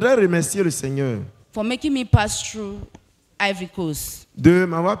voudrais remercier le Seigneur for making me pass through Ivory Coast. De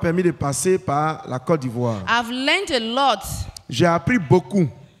m'avoir permis de passer par la Côte d'Ivoire. I've learned a lot. J'ai appris beaucoup.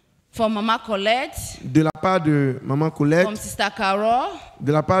 From Mama Colette. De la part de Maman Colette. From Sister Carol.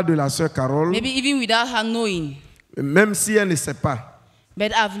 De la part de la sœur Carole. Maybe even without her knowing. Même si elle ne sait pas.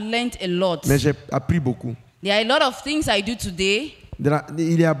 But I've learned a lot. Mais j'ai appris beaucoup. There are a lot of things I do today.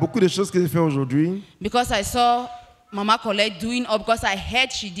 Il y a beaucoup de choses que je fais aujourd'hui. Because I saw Mama Colette doing, or because I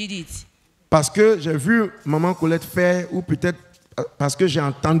heard she did it. Parce que j'ai vu Maman Colette faire, ou peut-être parce que j'ai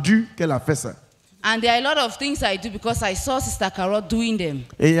entendu qu'elle a fait ça. And there are a lot of things I do because I saw Sister Carol doing them.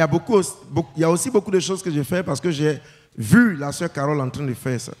 Et il y a aussi beaucoup de choses que je fais parce que j'ai vu la sœur Carole en train de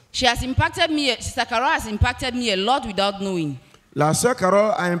faire ça. Sister Carol has impacted me a lot without knowing. La sœur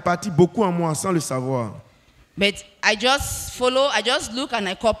Carole a imparti beaucoup en moi sans le savoir. But I just look and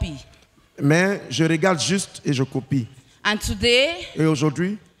I copy. Mais je regarde juste et je copie. And today, et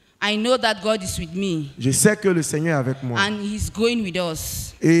aujourd'hui, I know that God is with me. Je sais que le Seigneur est avec moi. And He's going with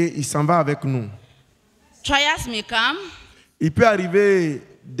us. Et il s'en va avec nous. Trials may come. Il peut arriver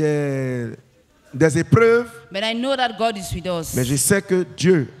des épreuves. But I know that God is with us. Mais je sais que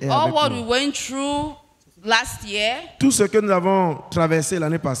Dieu est avec nous. All what we went through last year. Tout ce que nous avons traversé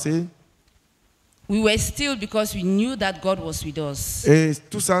l'année passée. We were still because we knew that God was with us. Et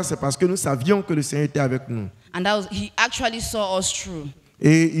tout ça, c'est parce que nous savions que le Seigneur était avec nous. And He actually saw us through.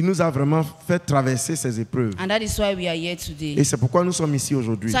 Et il nous a vraiment fait traverser ces épreuves. And that is why we are here today. Et c'est pourquoi nous sommes ici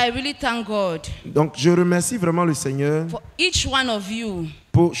aujourd'hui. So I really thank God Donc je remercie vraiment le Seigneur for each one of you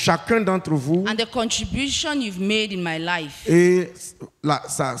pour chacun d'entre vous and the contribution you've made in my life. et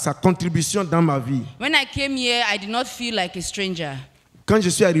sa contribution dans ma vie. When I came here, I did not feel like a stranger. Quand je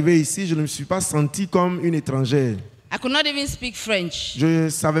suis arrivé ici, je ne me suis pas senti comme une étrangère. I could not even speak French. Je ne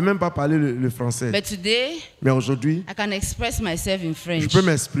savais même pas parler le français. But today, Mais aujourd'hui, I can express myself in je French. peux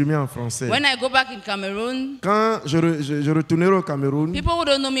m'exprimer en français. When I go back in Cameroon, Quand je retournerai au Cameroun, people who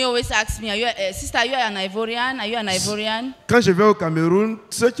don't know me always ask me, are you sister, are you an Ivorian? Are you an Ivorian? quand je vais au Cameroun,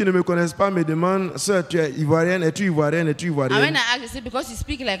 ceux qui ne me connaissent pas me demandent, Sœur, tu es ivoirienne, es-tu ivoirienne, es-tu And when ivoirienne? I ask, they say, because you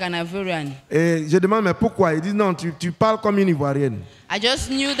speak like an Ivorian. Et je demande, mais pourquoi? Ils disent, non, tu parles comme une ivoirienne. I just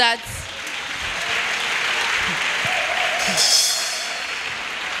knew that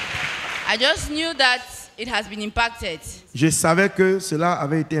it has been impacted. Je savais que cela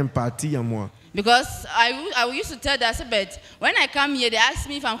avait été imparti en moi. Because I used to tell that, but when I come here, they ask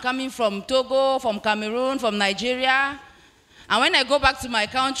me if I'm coming from Togo, from Cameroon, from Nigeria. And when I go back to my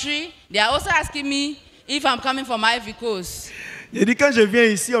country, they are also asking me if I'm coming from Ivory Coast. Je dis, quand je viens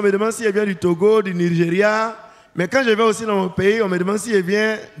ici, on me demande si je viens du Togo, du Nigeria. Mais quand je vais aussi dans mon pays, on me demande si je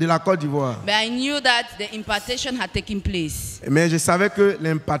viens de la Côte d'Ivoire. But I knew that the impartation had taken place. Mais je savais que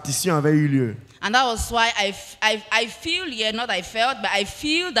l'impartition avait eu lieu. And that was why I feel here, not I felt, but I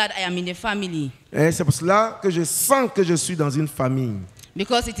feel that I am in a family. Et c'est pour cela que je sens que je suis dans une famille.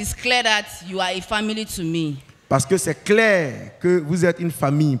 Because it is clear that you are a family to me. Parce que c'est clair que vous êtes une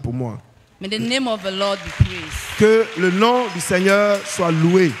famille pour moi. May the name of the Lord be praised. Que le nom du Seigneur soit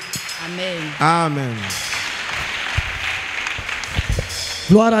loué. Amen. Amen.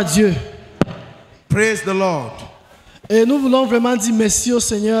 Gloire à Dieu. Praise the Lord. Et nous voulons vraiment dire merci au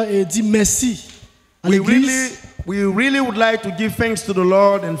Seigneur et dire merci à l'Église. We really would like to give thanks to the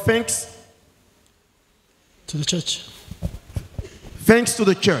Lord and thanks To the church. Thanks to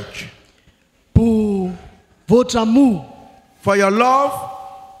the church. Pour votre amour. For your love.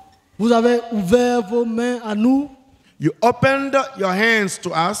 Vous avez ouvert vos mains à nous. You opened your hands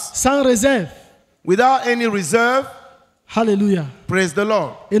to us. Sans réserve. Without any reserve. Hallelujah. Praise the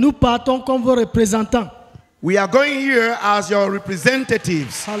Lord. Et nous partons comme vos représentants. We are going here as your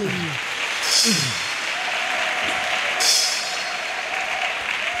representatives. Hallelujah.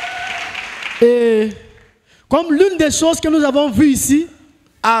 Et comme l'une des choses que nous avons vues ici,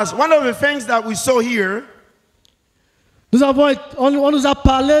 as one of the things that we saw here, on nous a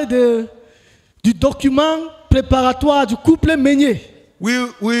parlé du document préparatoire du couple Meunier.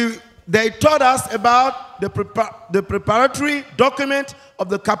 They taught us about the preparatory document of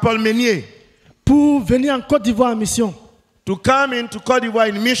the couple Meunier. Pour venir en Côte d'Ivoire en mission. To come into Côte d'Ivoire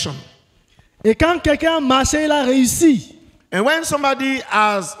in mission. Et quand quelqu'un a marché, il a réussi. And when somebody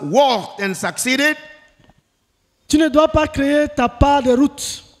has walked and succeeded, tu ne dois pas créer ta part de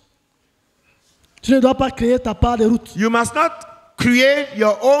route. Tu ne dois pas créer ta part de route. You must not create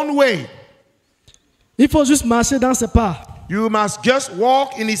your own way. Il faut juste marcher dans ses pas. You must just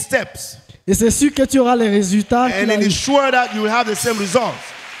walk in his steps. Et c'est sûr que tu auras les résultats. And it is sure that you will have the same results.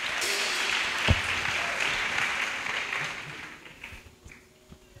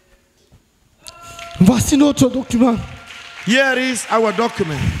 Voici notre document. Here is our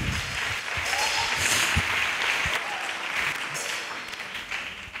document.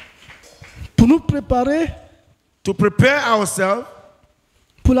 Pour nous préparer. To prepare ourselves.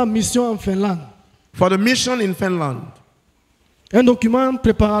 Pour la mission en Finlande. For the mission in Finland. Un document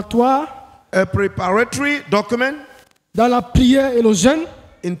préparatoire. A preparatory document. Dans la prière et le jeûne.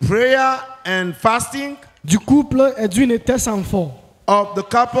 In prayer and fasting. Du couple Edwin et Tess Nfor. Of the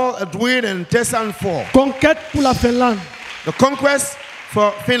couple Edwin and Tess Nfor. Conquête pour la Finlande. The conquest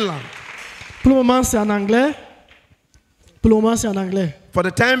for Finland. Pour le moment, c'est en anglais. Pour le moment, c'est en anglais. For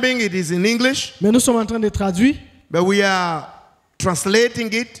the time being, it is in English. Mais nous sommes en train de traduire. But we are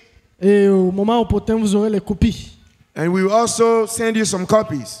translating it. Et au moment opportun, vous aurez les copies. And we will also send you some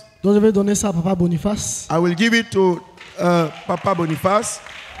copies. Donc je vais donner ça à Papa Boniface. I will give it to Papa Boniface.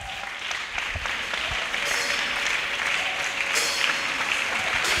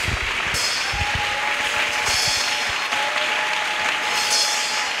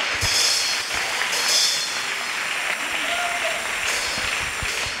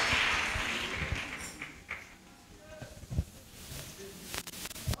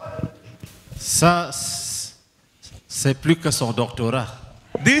 Ça, c'est plus que son doctorat.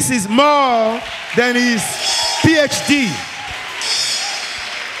 This is more than his PhD.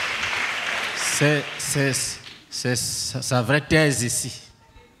 C'est sa vraie thèse ici.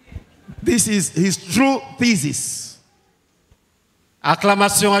 This is his true thesis.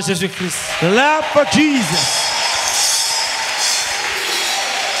 Acclamation à Jésus-Christ. Clap for Jesus.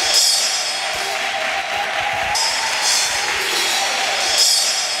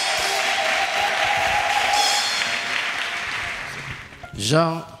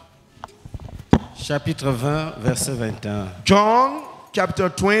 Jean, chapitre 20, verset 21. John chapter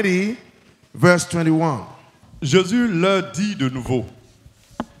 20, verse 21. Jésus leur dit de nouveau,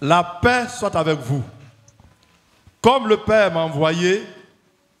 la paix soit avec vous. Comme le Père m'a envoyé,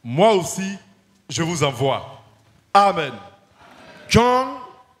 moi aussi, je vous envoie. Amen. John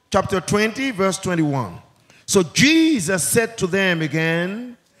chapter 20, verse 21. So Jesus said to them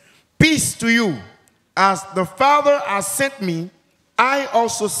again, peace to you. As the Father has sent me, I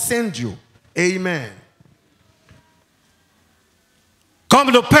also send you. Amen. Comme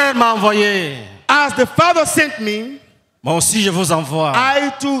le Père m'a envoyé, As the Father sent me, moi aussi je vous envoie.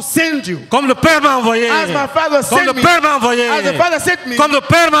 I too send you. Comme le Père m'a envoyé, As my Father comme sent le me, Père m'a envoyé, as the Father sent me, comme le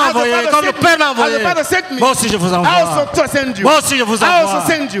Père m'a as the envoyé, Father comme le sent me, Père m'a as envoyé, the Father sent me, moi aussi je vous I envoie. also send you. Moi aussi je vous I envoie. also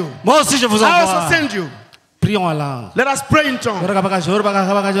send you. Moi aussi je vous I also envoie. send you. Prions en langue. Let us pray in tongues.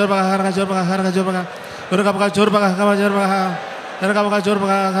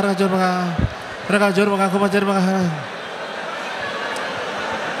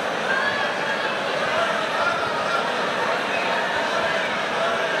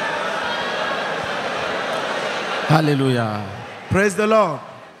 Alléluia. Praise the Lord.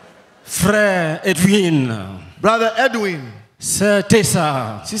 Frère Edwin, Brother Edwin, Sœur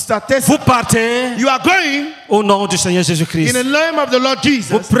Tessa, Sister Tessa, vous partez you are going au nom du Seigneur in Jésus-Christ. the name of the Lord Vous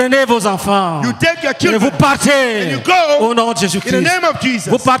Jesus. prenez vos enfants You take your et children vous partez and you go au nom de in the Jésus-Christ. name of Jesus.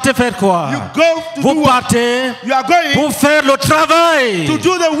 Vous partez faire quoi? You go to do Vous what? partez You are going pour faire le travail to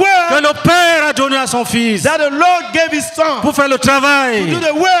do the que work le Père a donné à son Fils. that the Lord gave his son. Pour faire le travail To do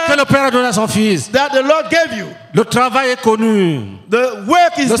the que work le Père a donné à son Fils. that the Lord gave you. Le travail est connu. The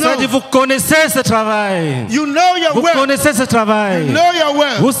work is Le Seigneur dit, known. vous connaissez ce travail. You know your Vous work. connaissez ce travail. You know your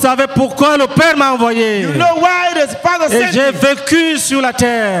work. Vous savez pourquoi le Père m'a envoyé. You know why the Father Et sent j'ai me. vécu sur la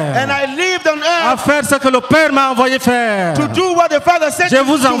terre And I lived on à earth faire ce que le Père m'a envoyé faire. to do what the Father sent Je me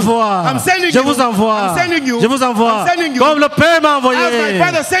vous to do. envoie. I'm sending Je you. vous envoie. I'm sending you. Je vous envoie. I'm sending you. Comme le Père m'a envoyé. As my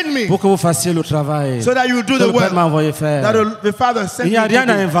Father sent me. Pour que vous fassiez le travail So that you do que the le Père work m'a envoyé faire. that the Father sent Il n'y a me rien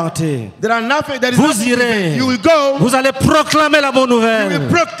to à do. inventer. There is Vous nothing. irez. You will go. Vous allez proclamer la bonne You nouvelle. will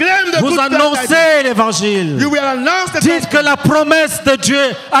proclaim the Vous good tidings. annoncez l'évangile. You will announce the Dites gospel. que la promesse de Dieu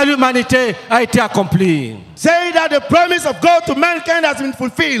à l'humanité a été accomplie. Say that the promise of God to mankind has been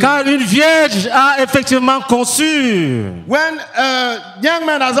fulfilled. Car une vierge a effectivement conçu When a young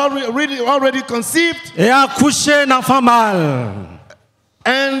man has already conceived et a accouché un enfant mâle.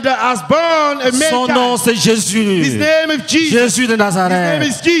 and has born a Son male nom child. c'est Jésus. His name is Jesus. Jésus de Nazareth. His name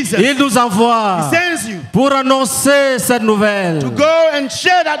is Jesus. Il nous envoie He sends you pour annoncer cette nouvelle. to go and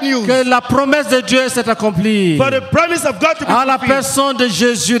share that news. Que la promesse de Dieu s'est accomplie. For the promise of God to be À la fulfilled. personne de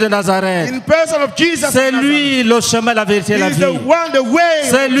Jésus de Nazareth. In person of Jesus. C'est of Nazareth. lui le chemin, la vérité et la He is vie. the one, the way.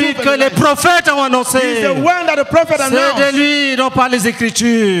 C'est the lui truth, que and the les life. prophètes ont He is annoncé. the one that the prophet C'est de announced. lui, non pas les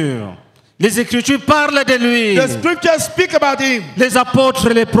Écritures. Les Écritures parlent de lui. The scriptures speak about him. Les apôtres,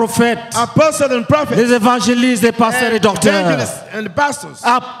 les prophètes, Apostles and prophets. les évangélistes, les pasteurs et docteurs. Evangelists and pastors.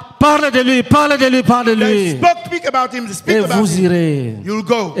 Parlent de lui, parlent de lui, parlent de They lui. speak about him. They speak Et about vous him. irez. You'll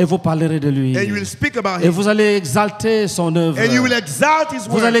go Et vous parlerez de lui. and you will speak about Et him. vous allez exalter son œuvre. And you will exalt his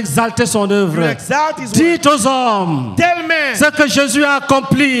Vous word. allez exalter son You will œuvre. exalt his word. Dites aux hommes Tell men ce que Jésus a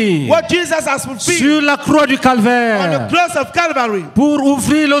accompli what Jesus has fulfilled sur la croix du on the Calvaire cross of Calvary. pour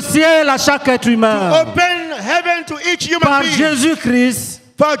ouvrir le ciel à chaque être humain. Open heaven to each human Par being. Jésus-Christ,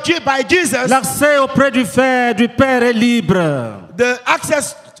 By Jesus, l'accès auprès du Père est libre. the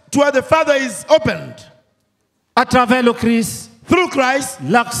access to the Father is opened. À travers le Christ, Through Christ,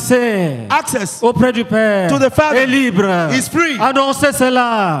 l'accès access auprès du Père to the Father est libre. is free. Annoncez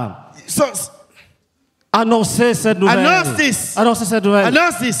cela. So, Annoncez cette nouvelle. Announce this. Annoncez cette nouvelle.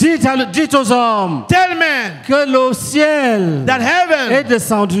 Announce this. Dites aux hommes Tell men que le ciel that heaven est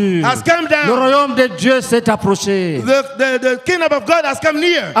descendu. has come Le down. royaume de Dieu s'est approché. The kingdom of God has come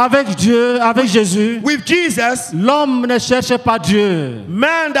near. Avec Dieu, avec Jésus, With Jesus, l'homme ne cherche pas Dieu.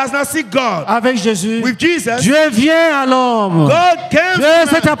 man does not seek God. Avec Jésus, With Jesus, Dieu vient à l'homme. God comes Dieu to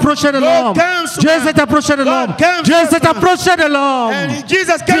s'est man. approché de God l'homme. comes to Dieu man. s'est approché de God l'homme. comes Dieu to s'est man. approché de l'homme. And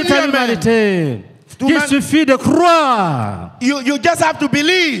Jesus came Dites à near man. l'humanité To qu'il man. suffit de croire You just have to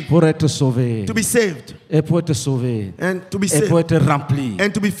believe pour être sauvé. to be saved Et pour être sauvé. and to be Et saved pour être rempli. and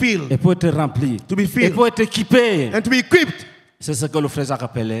to be filled Et pour être rempli. To be Et filled. pour être équipé. and to be equipped. C'est ce que le frère Jacques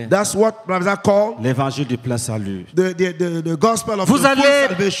appelait That's what Brother Isaac called l'évangile du plein salut. the gospel of Vous the full allez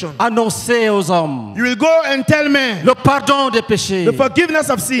salvation. annoncer aux hommes You will go and tell men le pardon des péchés. the forgiveness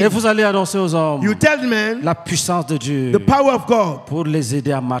of Et sin. vous allez annoncer aux hommes You tell men la puissance de Dieu the power of God pour les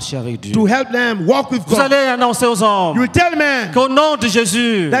aider à marcher avec Dieu. to help them walk with Vous God. allez annoncer aux You hommes will tell men qu'au nom de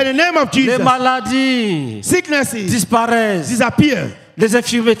Jésus, that in the name of les Jesus, maladies sicknesses disparaissent, disappear, les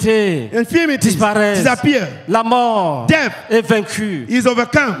infirmités infirmities disparaissent, disappear, la mort death est vaincue, is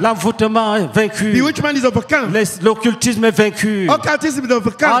overcome, l'envoûtement est vaincu, bewitchment is overcome, l'occultisme est vaincu. occultism is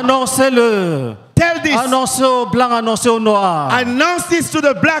overcome. Annoncez-le. Tell this. Annoncez au blanc, annoncez au noir. Announce this to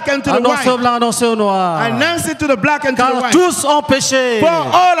the black and to the Annoncez au white. blanc, annoncez au noir. Announce it to the black and to the Car white. tous ont péché. For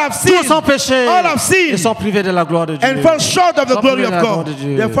all have sinned. Tous ont péché. All have sinned. Ils sont privés de la gloire de Dieu. And fall short of the Sont glory privés of de la gloire God. de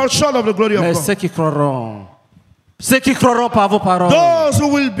Dieu. They fall short of the glory of Mais God. ceux qui croiront par vos paroles, Those who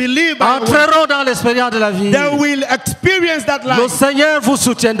will believe by your word, entreront dans l'expérience de la vie. they will experience that Le life. Seigneur vous The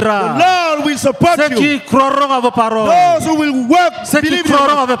soutiendra. Lord will support Ceux you. qui croiront à vos paroles, Those who will work, ceux qui believe in your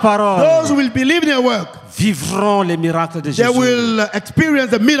croiront à work. vos paroles, Those who will believe in your work, vivront les miracles de they Jésus. will experience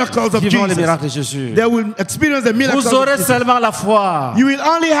the miracles of Vivront les Jesus. miracles de Jésus. They will experience the miracles Vous aurez of Jesus. seulement la foi You will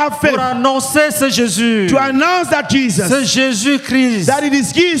only have faith pour annoncer ce Jésus, to announce that ce Jesus, Jésus-Christ, that it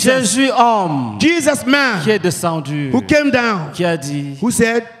is Jesus, Jésus homme, Jesus man, qui est descendu, who came down, qui a dit, who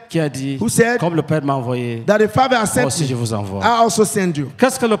said Who said comme le Père m'a envoyé, that the Father has moi sent aussi je me, vous envoie. I also send you.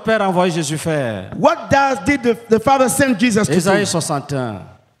 Qu'est-ce que le Père a envoyé Jésus faire? What did the Father send Jesus to Ésaïe do? 61.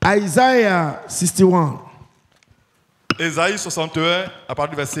 Isaiah 61. Ésaïe 61, à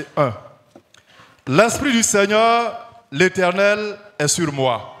partir du verset 1. L'Esprit du Seigneur, l'Éternel, est sur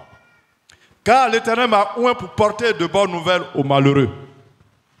moi. Car l'Éternel m'a oint pour porter de bonnes nouvelles aux malheureux.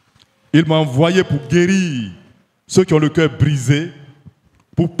 Il m'a envoyé pour guérir ceux qui ont le cœur brisé,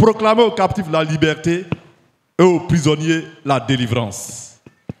 pour proclamer aux captifs la liberté et aux prisonniers la délivrance.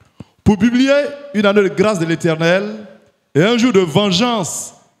 Pour publier une année de grâce de l'Éternel et un jour de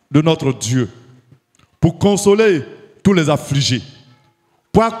vengeance de notre Dieu. Pour consoler tous les affligés.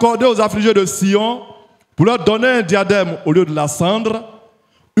 Pour accorder aux affligés de Sion, pour leur donner un diadème au lieu de la cendre,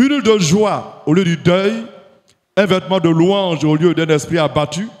 une huile de joie au lieu du deuil, un vêtement de louange au lieu d'un esprit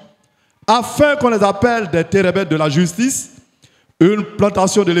abattu, afin qu'on les appelle des térébètes de la justice, une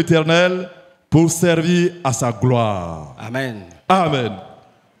plantation de l'Éternel pour servir à sa gloire. Amen. Amen.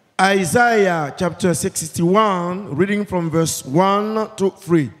 Isaiah chapter 61, reading from verse 1 to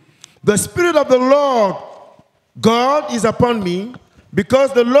 3. The Spirit of the Lord God is upon me,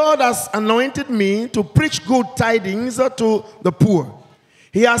 because the Lord has anointed me to preach good tidings to the poor.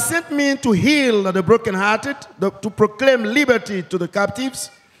 He has sent me to heal the brokenhearted, to proclaim liberty to the captives,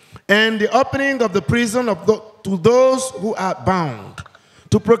 and the opening of the prison to those who are bound,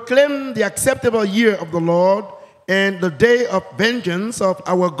 to proclaim the acceptable year of the Lord and the day of vengeance of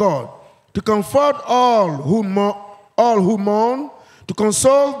our God, to comfort all who mourn, to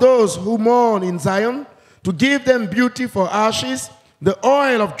console those who mourn in Zion, to give them beauty for ashes, the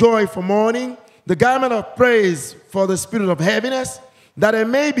oil of joy for mourning, the garment of praise for the spirit of heaviness, that they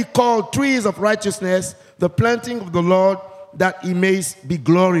may be called trees of righteousness, the planting of the Lord, that he may be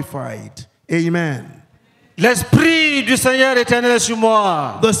glorified. Amen. L'Esprit du Seigneur éternel est sur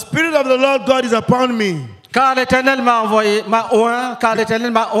moi. The Spirit of the Lord God is upon me. Car l'Éternel m'a envoyé, car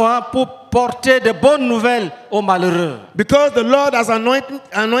l'Éternel m'a oint pour porter de bonnes nouvelles aux malheureux. Because the Lord has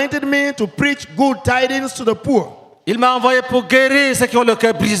anointed me to preach good tidings to the poor. Il m'a envoyé pour guérir ceux qui ont le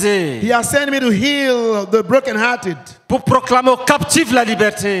cœur brisé. He has sent me to heal the brokenhearted. Pour proclamer aux captifs la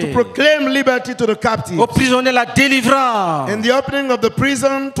liberté. To proclaim liberty to the captives. Aux prisonniers la délivrance. And the opening of the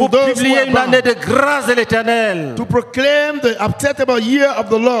prison to pour those who publier are une bound. année de grâce de l'Éternel. To proclaim the acceptable year of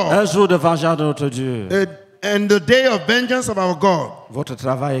the Lord. Un jour de vengeance de notre Dieu. And the day of vengeance of our God. Votre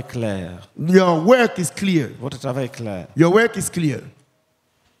travail est clair. Your work is clear. Votre travail est clair. Your work is clear.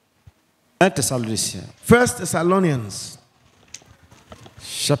 1 Thessaloniciens. 1 Thessalonians.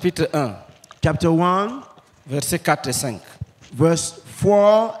 Chapitre 1. Chapter 1. Versets 4 et 5. Verse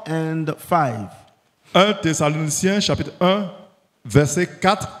 4 and 5. 1 Thessaloniciens, chapitre 1, versets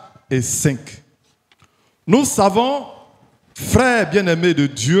 4 et 5. Nous savons, frères bien-aimés de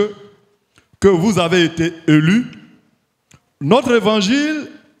Dieu, que vous avez été élus, notre évangile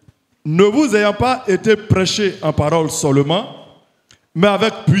ne vous ayant pas été prêché en parole seulement, mais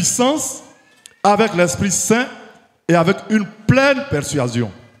avec puissance, avec l'Esprit Saint et avec une pleine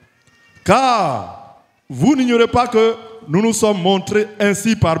persuasion. Car vous n'ignorez pas que nous nous sommes montrés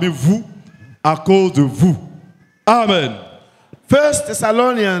ainsi parmi vous à cause de vous. Amen. 1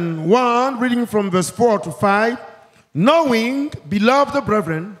 Thessalonians 1, reading from verse 4 to 5. Knowing, beloved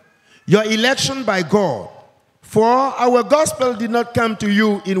brethren, your election by God, For our gospel did not come to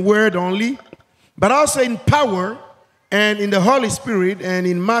you in word only, but also in power and in the Holy Spirit and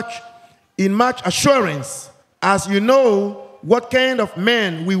in much assurance, as you know what kind of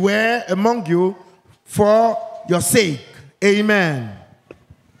men we were among you for your sake. Amen.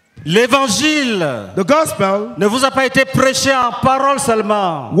 L'évangile The gospel ne vous a pas été prêché en parole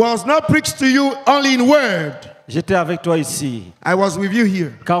seulement. was not preached to you only in word. J'étais avec toi ici. I was with you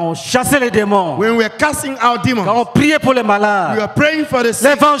here. Quand on chassait les démons, When we were casting out demons, quand on priait pour les we malades, were praying for the sick.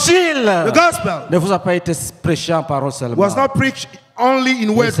 l'évangile The gospel ne vous a pas été prêché en parole seulement. was not preached only in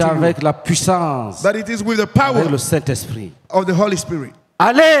word C'est to you, avec la puissance, but it is with the avec power le Saint-Esprit. of the Holy Spirit.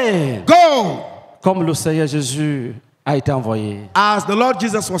 Allez, Go comme le Seigneur Jésus a été envoyé, as the Lord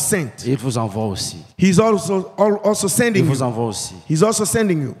Jesus was sent. il vous envoie aussi. He's also Il sending vous you. envoie aussi. He's also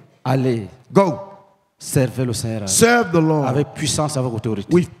sending you. Allez, Go. servez le Seigneur Serve the Lord avec puissance, avec autorité.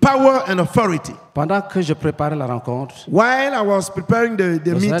 with power and authority. Pendant que je préparais la rencontre, While I was preparing the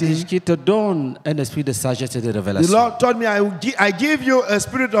le Seigneur dit meeting, qu'il te donne un esprit de sagesse et de the révélation. Lord told me, I give you a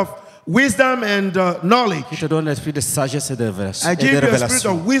spirit of wisdom and Il knowledge. te donne l'esprit de sagesse et de révélation. I give you a spirit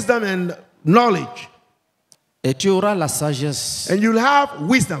of wisdom and knowledge. Et tu auras la sagesse, And you'll have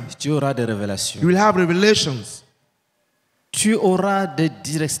wisdom. tu auras des révélations. You will have revelations. Tu auras des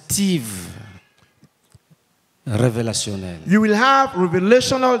directives révélationnelles. You will have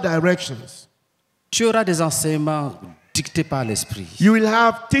revelational directions. Tu auras des enseignements dictés par l'esprit. You will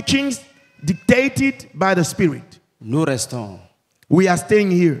have teachings dictated by the Spirit. Nous restons, We are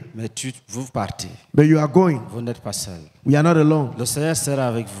staying here, mais vous partez. but you are going. Vous n'êtes pas seul. We are not alone. Le Seigneur sera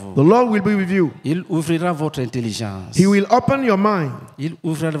avec The vous. Lord will be with you. Il ouvrira votre intelligence. He will open your mind. Il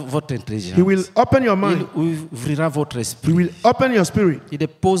ouvrira votre intelligence. He will open your Il mind. ouvrira votre He esprit. will open your spirit. Il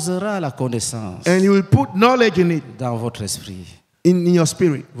déposera la connaissance And He will put knowledge in it, dans votre esprit. in your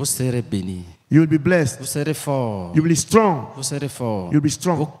spirit. Vous serez bénis. You will be blessed. Vous serez fort. You will be strong. Vous serez fort. You'll be Vous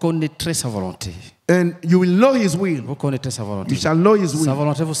strong. connaîtrez sa volonté. And you will know His will. Vous connaîtrez sa volonté. You shall know His Sa will.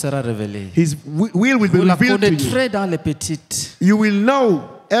 volonté vous sera révélée. His will be Vous la revealed to you. connaîtrez dans les petites You will know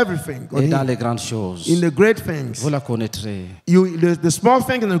everything on et dans Him. les grandes choses. In the great things. Vous la connaîtrez The small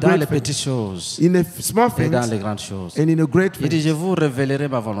things and the dans les great petites things. choses In the small et dans things les grandes choses. and in the great Il dit, things. je vous révélerai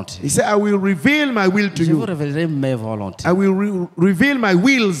ma volonté. He said, I will reveal my will to Je vous you. révélerai mes volontés. I will reveal my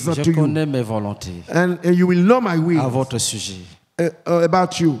wills Je to you. connais mes volontés And you will know my à will votre sujet.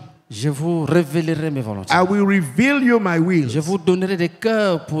 about you. Je vous révélerai mes volontés. I will reveal you my will. Je vous donnerai des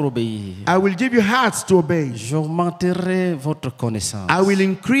cœurs pour obéir. I will give you hearts to obey. J'augmenterai votre connaissance. I will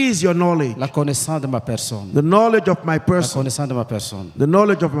increase your knowledge. La connaissance de ma personne. The knowledge of my La person. connaissance de ma personne. The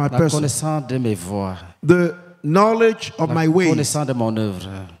knowledge of my La person. connaissance de mes voies. The knowledge of my La ways. connaissance de mon œuvre.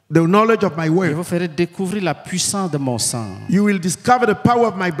 The knowledge of my Je way. vous ferai découvrir la puissance de mon sang. You will discover the power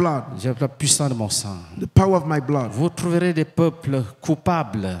of my blood. La puissance de mon sang. The power of my blood. Vous trouverez des peuples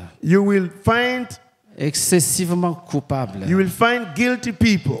coupables, You will find excessivement coupables, you will find guilty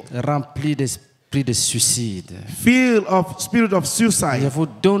people, remplis d'esprit de suicide. filled of spirit of Je suicide. vous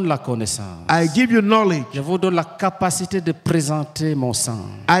donne la connaissance. I give you knowledge. Je vous donne la capacité de présenter mon sang,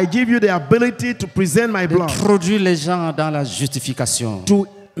 I give you the ability to present my blood, d'introduire les gens dans la justification. to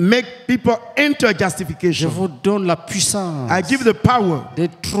make people enter Je justification. vous donne la puissance I give the power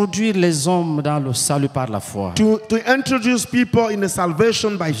d'introduire les hommes dans le salut par la foi. to introduce people in the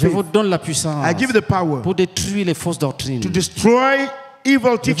salvation by Je vous faith. donne la puissance I give the power pour détruire les fausses doctrines. to destroy evil Je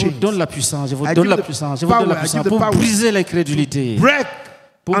vous teachings, donne la puissance, je vous I donne give la the puissance, je vous donne la power, I puissance give the pour power. briser l'incrédulité. break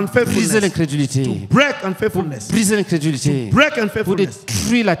Pour briser unfaithfulness, l'incrédulité. to break unfaithfulness, Briser l'incrédulité. break Pour unfaithfulness,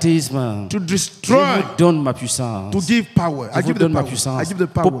 détruire l'athéisme. to Je destroy, vous donne ma puissance. to give power. Je I vous give the donne ma power. I puissance give the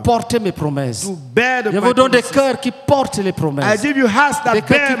pour power porter mes promesses. to bear the Je vous donne des promises. cœurs qui portent les I promesses. give you hearts Des that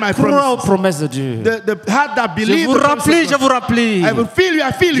cœurs bear my qui croient aux promises. promesses de Dieu. The heart that Je believe vous the promises remplis, of je God. vous remplis. I will fill you.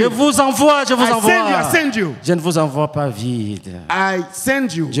 I fill Je you. vous envoie, je vous I send you. I envoie. send you. Je ne vous envoie pas vide. I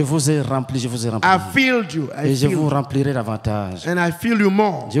send you. Je vous ai rempli, je vous ai rempli. I filled you. I Et je fill vous you. remplirai davantage. And I fill you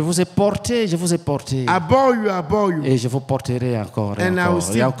more. Je vous ai porté, je vous ai porté. I bore you. I bore you. Et je vous porterai encore et And I will encore.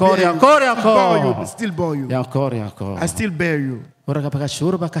 still Et encore, et bear you. encore, et Bore you. encore. Still bore you. Et encore, et encore. I still bear you. Ora baka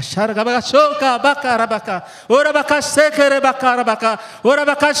shuru baka sharga baka shoka baka rabaka. Ora baka sekere baka rabaka. Ora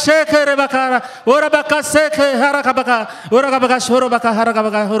baka sekere baka. Ora baka sekere haraka baka. Ora baka shuru baka haraka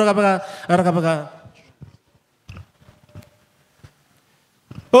baka. Ora baka haraka baka.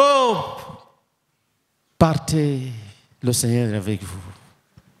 Oh, partez, le Seigneur est avec vous.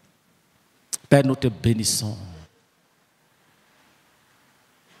 Père, nous te bénissons.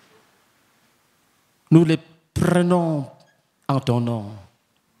 Nous les prenons en ton nom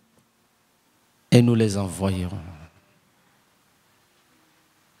et nous les envoyons.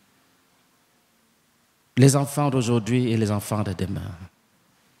 les enfants d'aujourd'hui et les enfants de demain.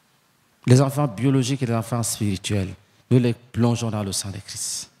 Les enfants biologiques et les enfants spirituels, nous les plongeons dans le sang de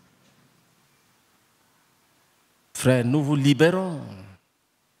Christ. Frères, nous vous libérons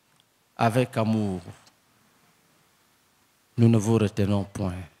avec amour. Nous ne vous retenons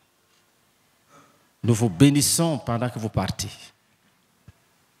point. Nous vous bénissons pendant que vous partez.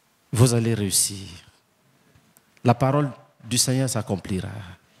 Vous allez réussir. La parole du Seigneur s'accomplira.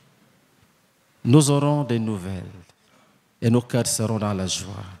 Nous aurons des nouvelles et nos cœurs seront dans la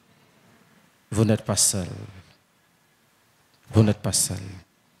joie. Vous n'êtes pas seuls. Vous n'êtes pas seuls.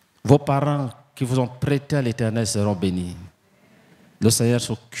 Vos parents qui vous ont prêté à l'Éternel seront bénis. Le Seigneur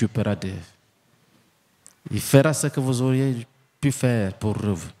s'occupera d'eux. Il fera ce que vous auriez pu faire pour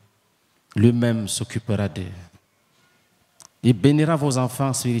eux. Lui-même s'occupera d'eux. Il bénira vos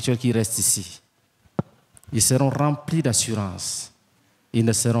enfants spirituels qui restent ici. Ils seront remplis d'assurance. Ils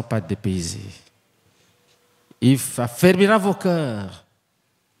ne seront pas dépaysés. Il affermira vos cœurs.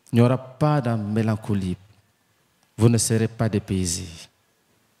 Il n'y aura pas de mélancolie. Vous ne serez pas dépaysés.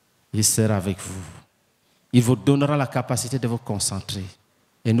 Il sera avec vous. Il vous donnera la capacité de vous concentrer.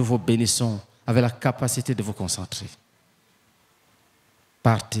 Et nous vous bénissons avec la capacité de vous concentrer.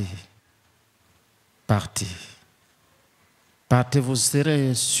 Partez. Partez. Partez, vous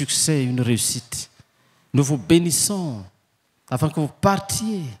serez un succès, une réussite. Nous vous bénissons afin que vous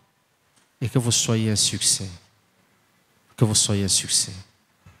partiez et que vous soyez un succès. Que vous soyez un succès.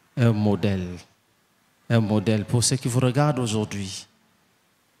 Un modèle pour ceux qui vous regardent aujourd'hui,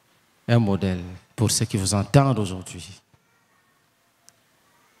 un modèle pour ceux qui vous entendent aujourd'hui.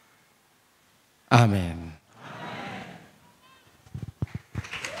 Amen.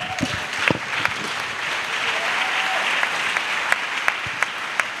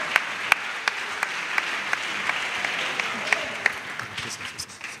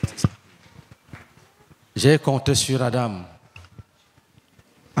 J'ai compté sur Adam.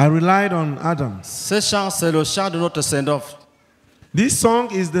 I relied on Adam. Ce chant, c'est le chant de notre send-off. This song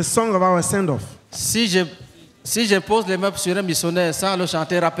is the song of our send-off. Si j'impose les mains sur un missionnaire sans le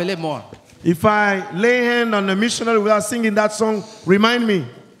chanter, rappelez-moi. If I lay hand on a missionary without singing that song, remind me.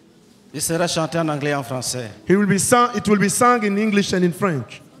 Il sera chanté en anglais et en français. It will be sung in English and in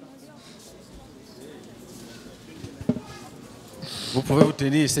French. Vous pouvez vous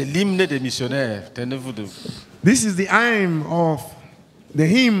tenir, c'est l'hymne des missionnaires. Tenez-vous debout. This is the hymn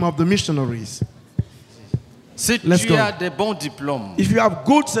of the missionaries. Si Let's tu go. as des bons diplômes, If you have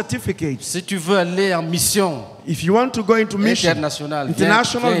good certificates, si tu veux aller en mission if you want to go into mission, internationale,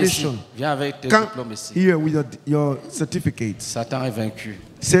 international viens mission, ici. Viens avec tes come diplômes ici. here with your certificates. Satan est vaincu.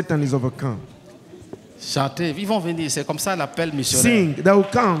 Satan is overcome. Chantez, ils vont venir. C'est comme ça l'appel missionnaire. Sing, they will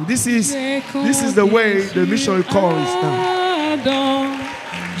come. This is the way the missionary call is done. Adam,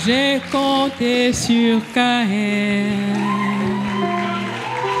 j'ai compté sur Caïn.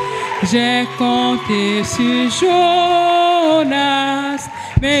 J'ai compté sur Jonas,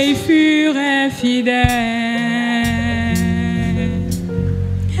 mais ils furent infidèles.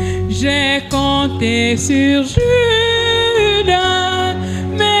 J'ai compté sur Judas,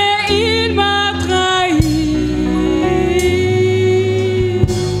 mais il m'a trahi.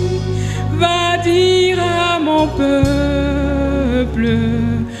 Va dire à mon peuple,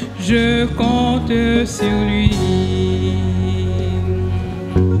 je compte sur lui.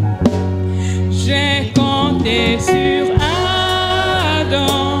 J'ai compté sur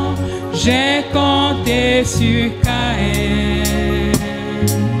Adam, j'ai compté sur Caïn.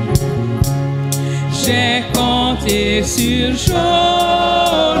 J'ai compté sur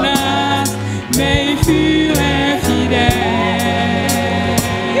Jonas, mais il fut infidèle.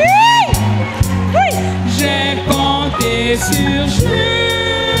 J'ai compté sur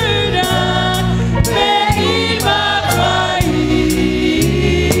Judas, mais il m'a trahi.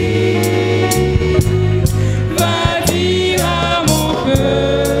 Va dire à mon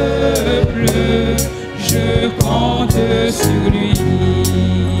peuple, je compte sur lui.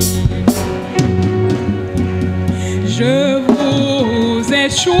 Je vous ai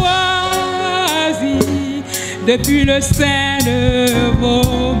choisi depuis le sein de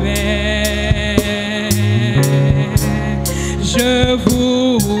vos mères. Je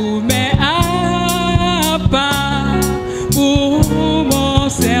vous mets à part pour m'en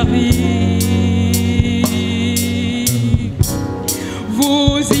servir.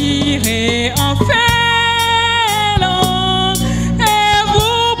 Vous irez en Finlande et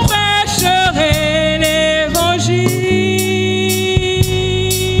vous prêcherez l'évangile.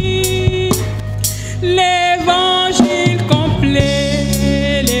 L'évangile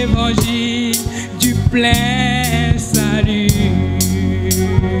complet, l'évangile du plein salut.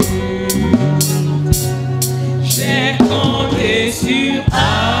 sur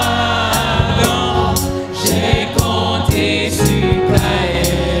Adam, j'ai compté sur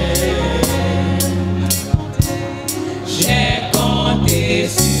Caïn, j'ai compté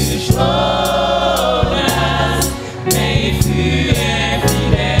sur Jonas, mais il fut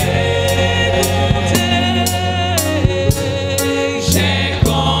infidèle. J'ai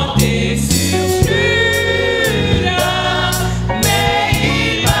compté sur Judas, mais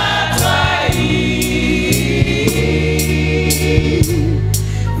il m'a trahi.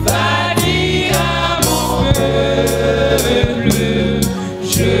 Va dire à mon peuple,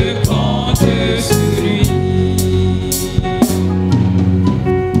 je compte sur lui.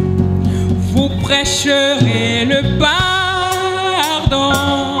 Vous prêcherez le pardon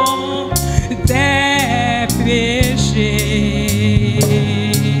des péchés,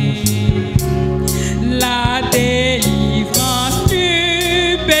 la délivrance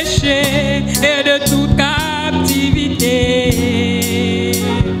du péché et de toute captivité.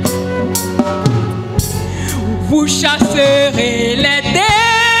 Vous chasserez les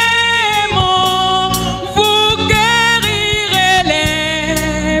démons, vous guérirez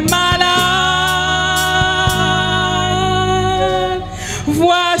les malades.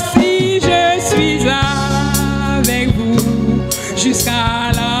 Voici, je suis avec vous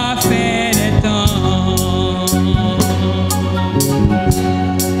jusqu'à la fin des temps.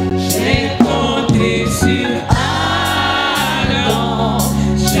 J'ai compté sur Adam,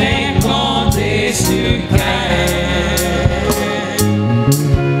 j'ai compté sur Caïn,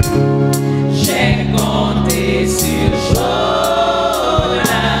 j'ai compté sur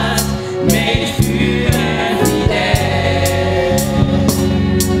Jonas, mais il fut infidèle.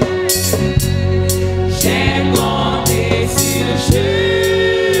 J'ai compté sur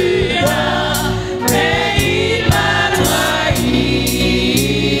Judas, mais il m'a trahi.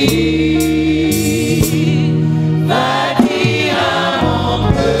 Va dire à mon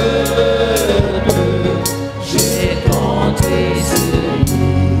peuple, j'ai compté sur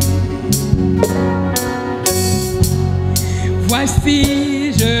lui. Voici,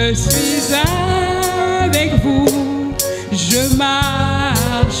 je suis avec vous, je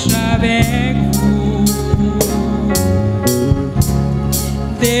marche avec vous.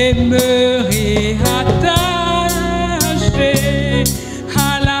 Demeurez attachés à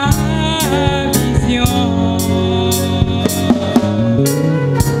la vision,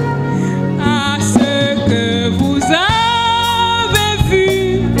 à ce que vous avez vu,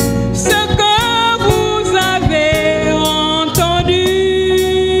 ce que vous avez entendu.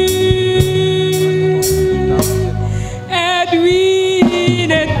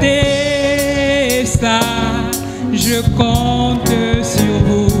 Edwin était ça, je compte sur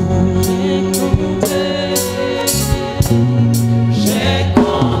vous. J'ai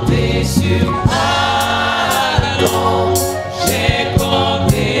compté sur Adam, j'ai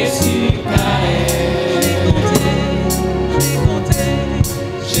compté sur Caïn,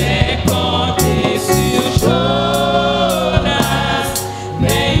 j'ai compté sur Jonas,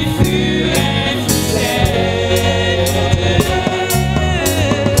 mais il fut infidèle.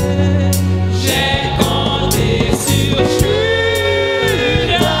 J'ai compté sur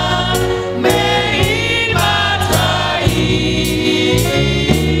Judas, mais il m'a trahi.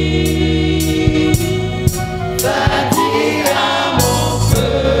 Va dire à mon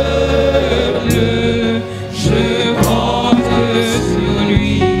peuple, je compte sur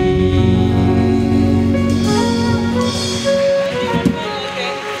lui.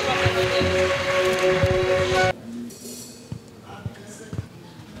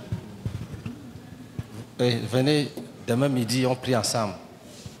 Venez demain midi, on prie ensemble.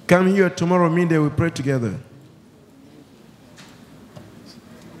 Come here tomorrow midday, we pray together.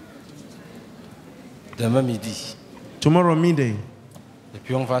 Demain midi. Tomorrow midday, Et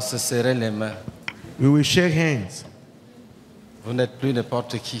puis on va se serrer les mains. we will shake hands. Vous n'êtes plus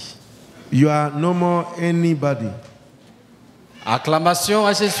n'importe qui. You are no more anybody. Acclamation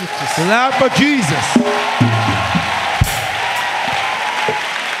à Jésus-Christ. Clap for Jesus.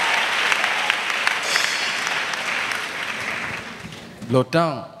 Le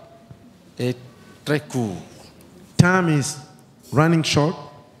temps est très court. Time is running short.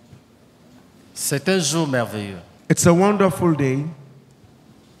 C'est un jour merveilleux. It's a wonderful day.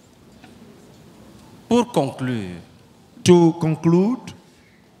 Pour conclure, To conclude,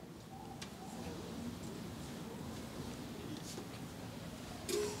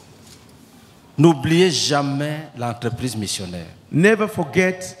 n'oubliez jamais l'entreprise missionnaire. never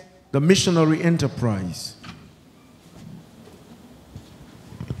forget the missionary enterprise.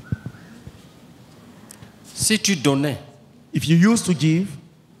 Si tu donnais, If you used to give,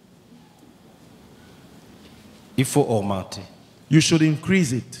 il faut augmenter. You should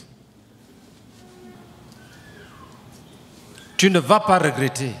increase it. Tu ne vas pas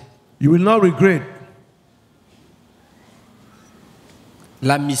regretter. You will not regret.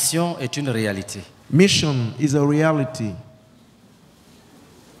 La mission est une réalité. Mission is a reality.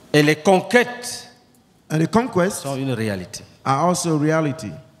 Et les conquêtes And the conquests sont une réalité. are also a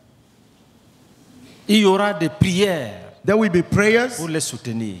reality. Il y aura des prières There will be prayers pour les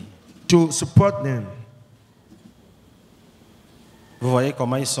soutenir. to support them. Vous voyez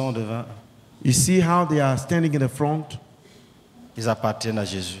comment ils sont devant. You see how they are standing in the front? Ils appartiennent à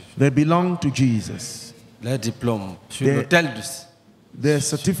Jésus. They belong to Jesus. Leur diplôme sur Des- l'autel, Their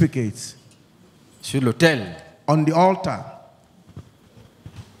certificates sur l'autel. on the altar.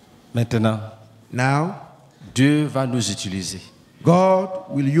 Maintenant, Now, Dieu va nous utiliser God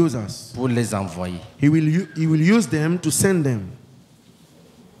will use us. pour les envoyer. He will use them to send them.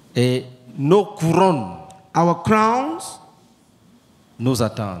 Et nos couronnes Our crowns nous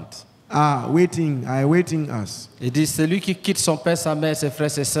attendent. are awaiting us. Il dit, celui qui quitte son père, sa mère, ses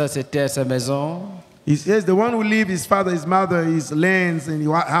frères, ses soeurs, ses terres, ses maisons, He says, the one who leaves his father, his mother, his lands, and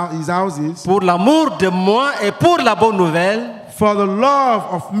his houses, pour l'amour de moi et pour la bonne nouvelle, for the love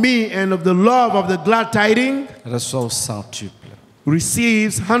of me and of the love of the glad tiding, reçoit au centuple.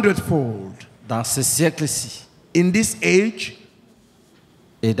 receives hundredfold. Dans ce siècle-ci In this age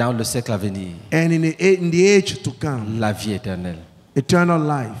et dans le siècle à venir, and in the age to come, la vie éternelle. eternal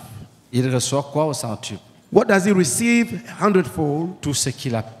life. Il reçoit quoi au centuple? What does he receive hundredfold? Tout ce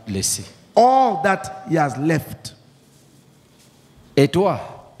qu'il a laissé. All that he has left. Et toi,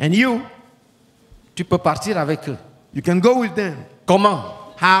 And you tu peux partir avec eux. can go with them. Comment?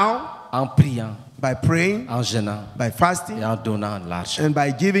 How? En priant, By praying, en jeûnant by fasting, et en donnant l'argent. and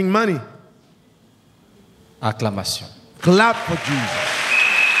by giving money. Acclamation. Clap for Jesus.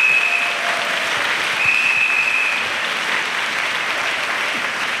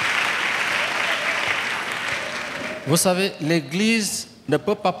 Vous savez, l'Église ne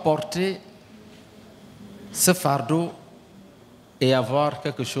peut pas porter ce fardeau et avoir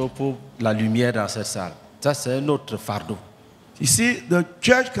quelque chose pour la lumière dans cette salle. Ça, c'est un autre fardeau. You see, the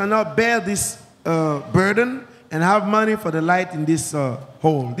church cannot bear this burden and have money for the light in this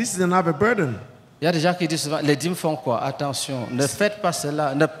hole. This is another burden. Il y a des gens qui disent souvent, les dîmes font quoi? Attention, ne faites pas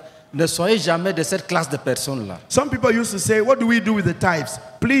cela. Ne soyez jamais de cette classe de personnes-là. Some people used to say, what do we do with the tithes?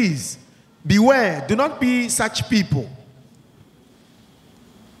 Please, beware. Do not be such people.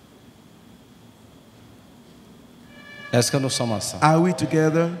 Est-ce que nous sommes ensemble? Are we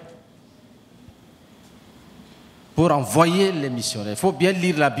together? Pour envoyer les missionnaires, il faut bien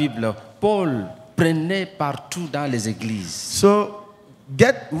lire la Bible. Paul prenait partout dans les églises. So,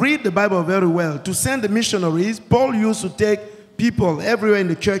 read the Bible very well. To send the missionaries, Paul used to take people everywhere in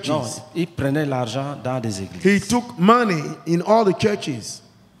the churches. Non, il prenait l'argent dans des églises. He took money in all the churches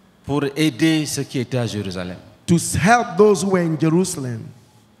Pour aider ceux qui étaient à Jérusalem. to help those who were in Jerusalem.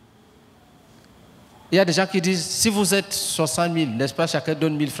 Il y a des gens qui disent, si vous êtes 60 000, n'est-ce pas, chacun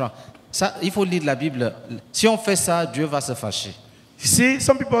donne 1000 francs. Ça, il faut lire la Bible. Si on fait ça, Dieu va se fâcher. You see,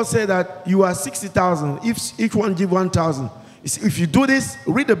 some people say that you are 60,000. If each one give 1,000. If you do this,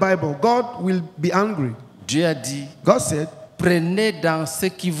 read the Bible. God will be angry. Dieu a dit, God said, prenez dans ce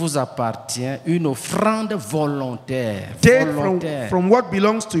qui vous appartient une offrande volontaire. take Volontaire. from what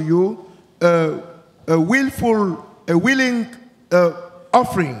belongs to you a willing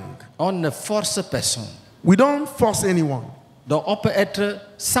offering. On ne force personne. We don't force anyone. Donc on peut être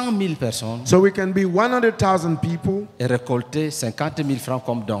 100 000 personnes So we can be 100,000 people et récolter 50 000 francs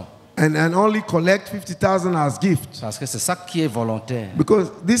comme don. and only collect 50,000 as gift. Parce que c'est ça qui est volontaire.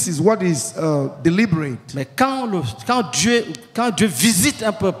 Because this is what is deliberate. Mais quand Dieu visite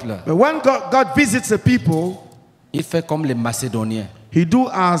un peuple, But when God visits a people, il fait comme les Macédoniens. he do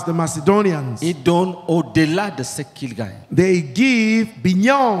as the Macedonians. Il donne au-delà de ce qu'ils gagnent. They give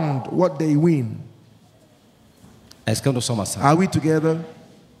beyond what they win. Est-ce que nous sommes ensemble? Are we together?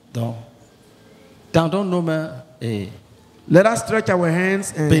 Donc, tendons nos mains et Let us stretch our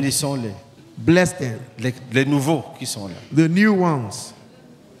hands and bénissons-les. bless them. Les nouveaux qui sont là. The new ones.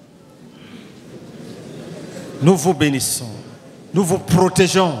 Nous vous bénissons. Nous vous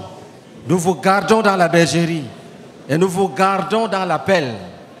protégeons. Nous vous gardons dans la bergerie. Et nous vous gardons dans l'appel.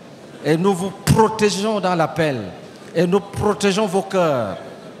 Et nous vous protégeons dans l'appel. Et nous protégeons vos cœurs.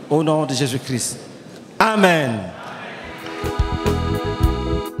 Au nom de Jésus-Christ. Amen.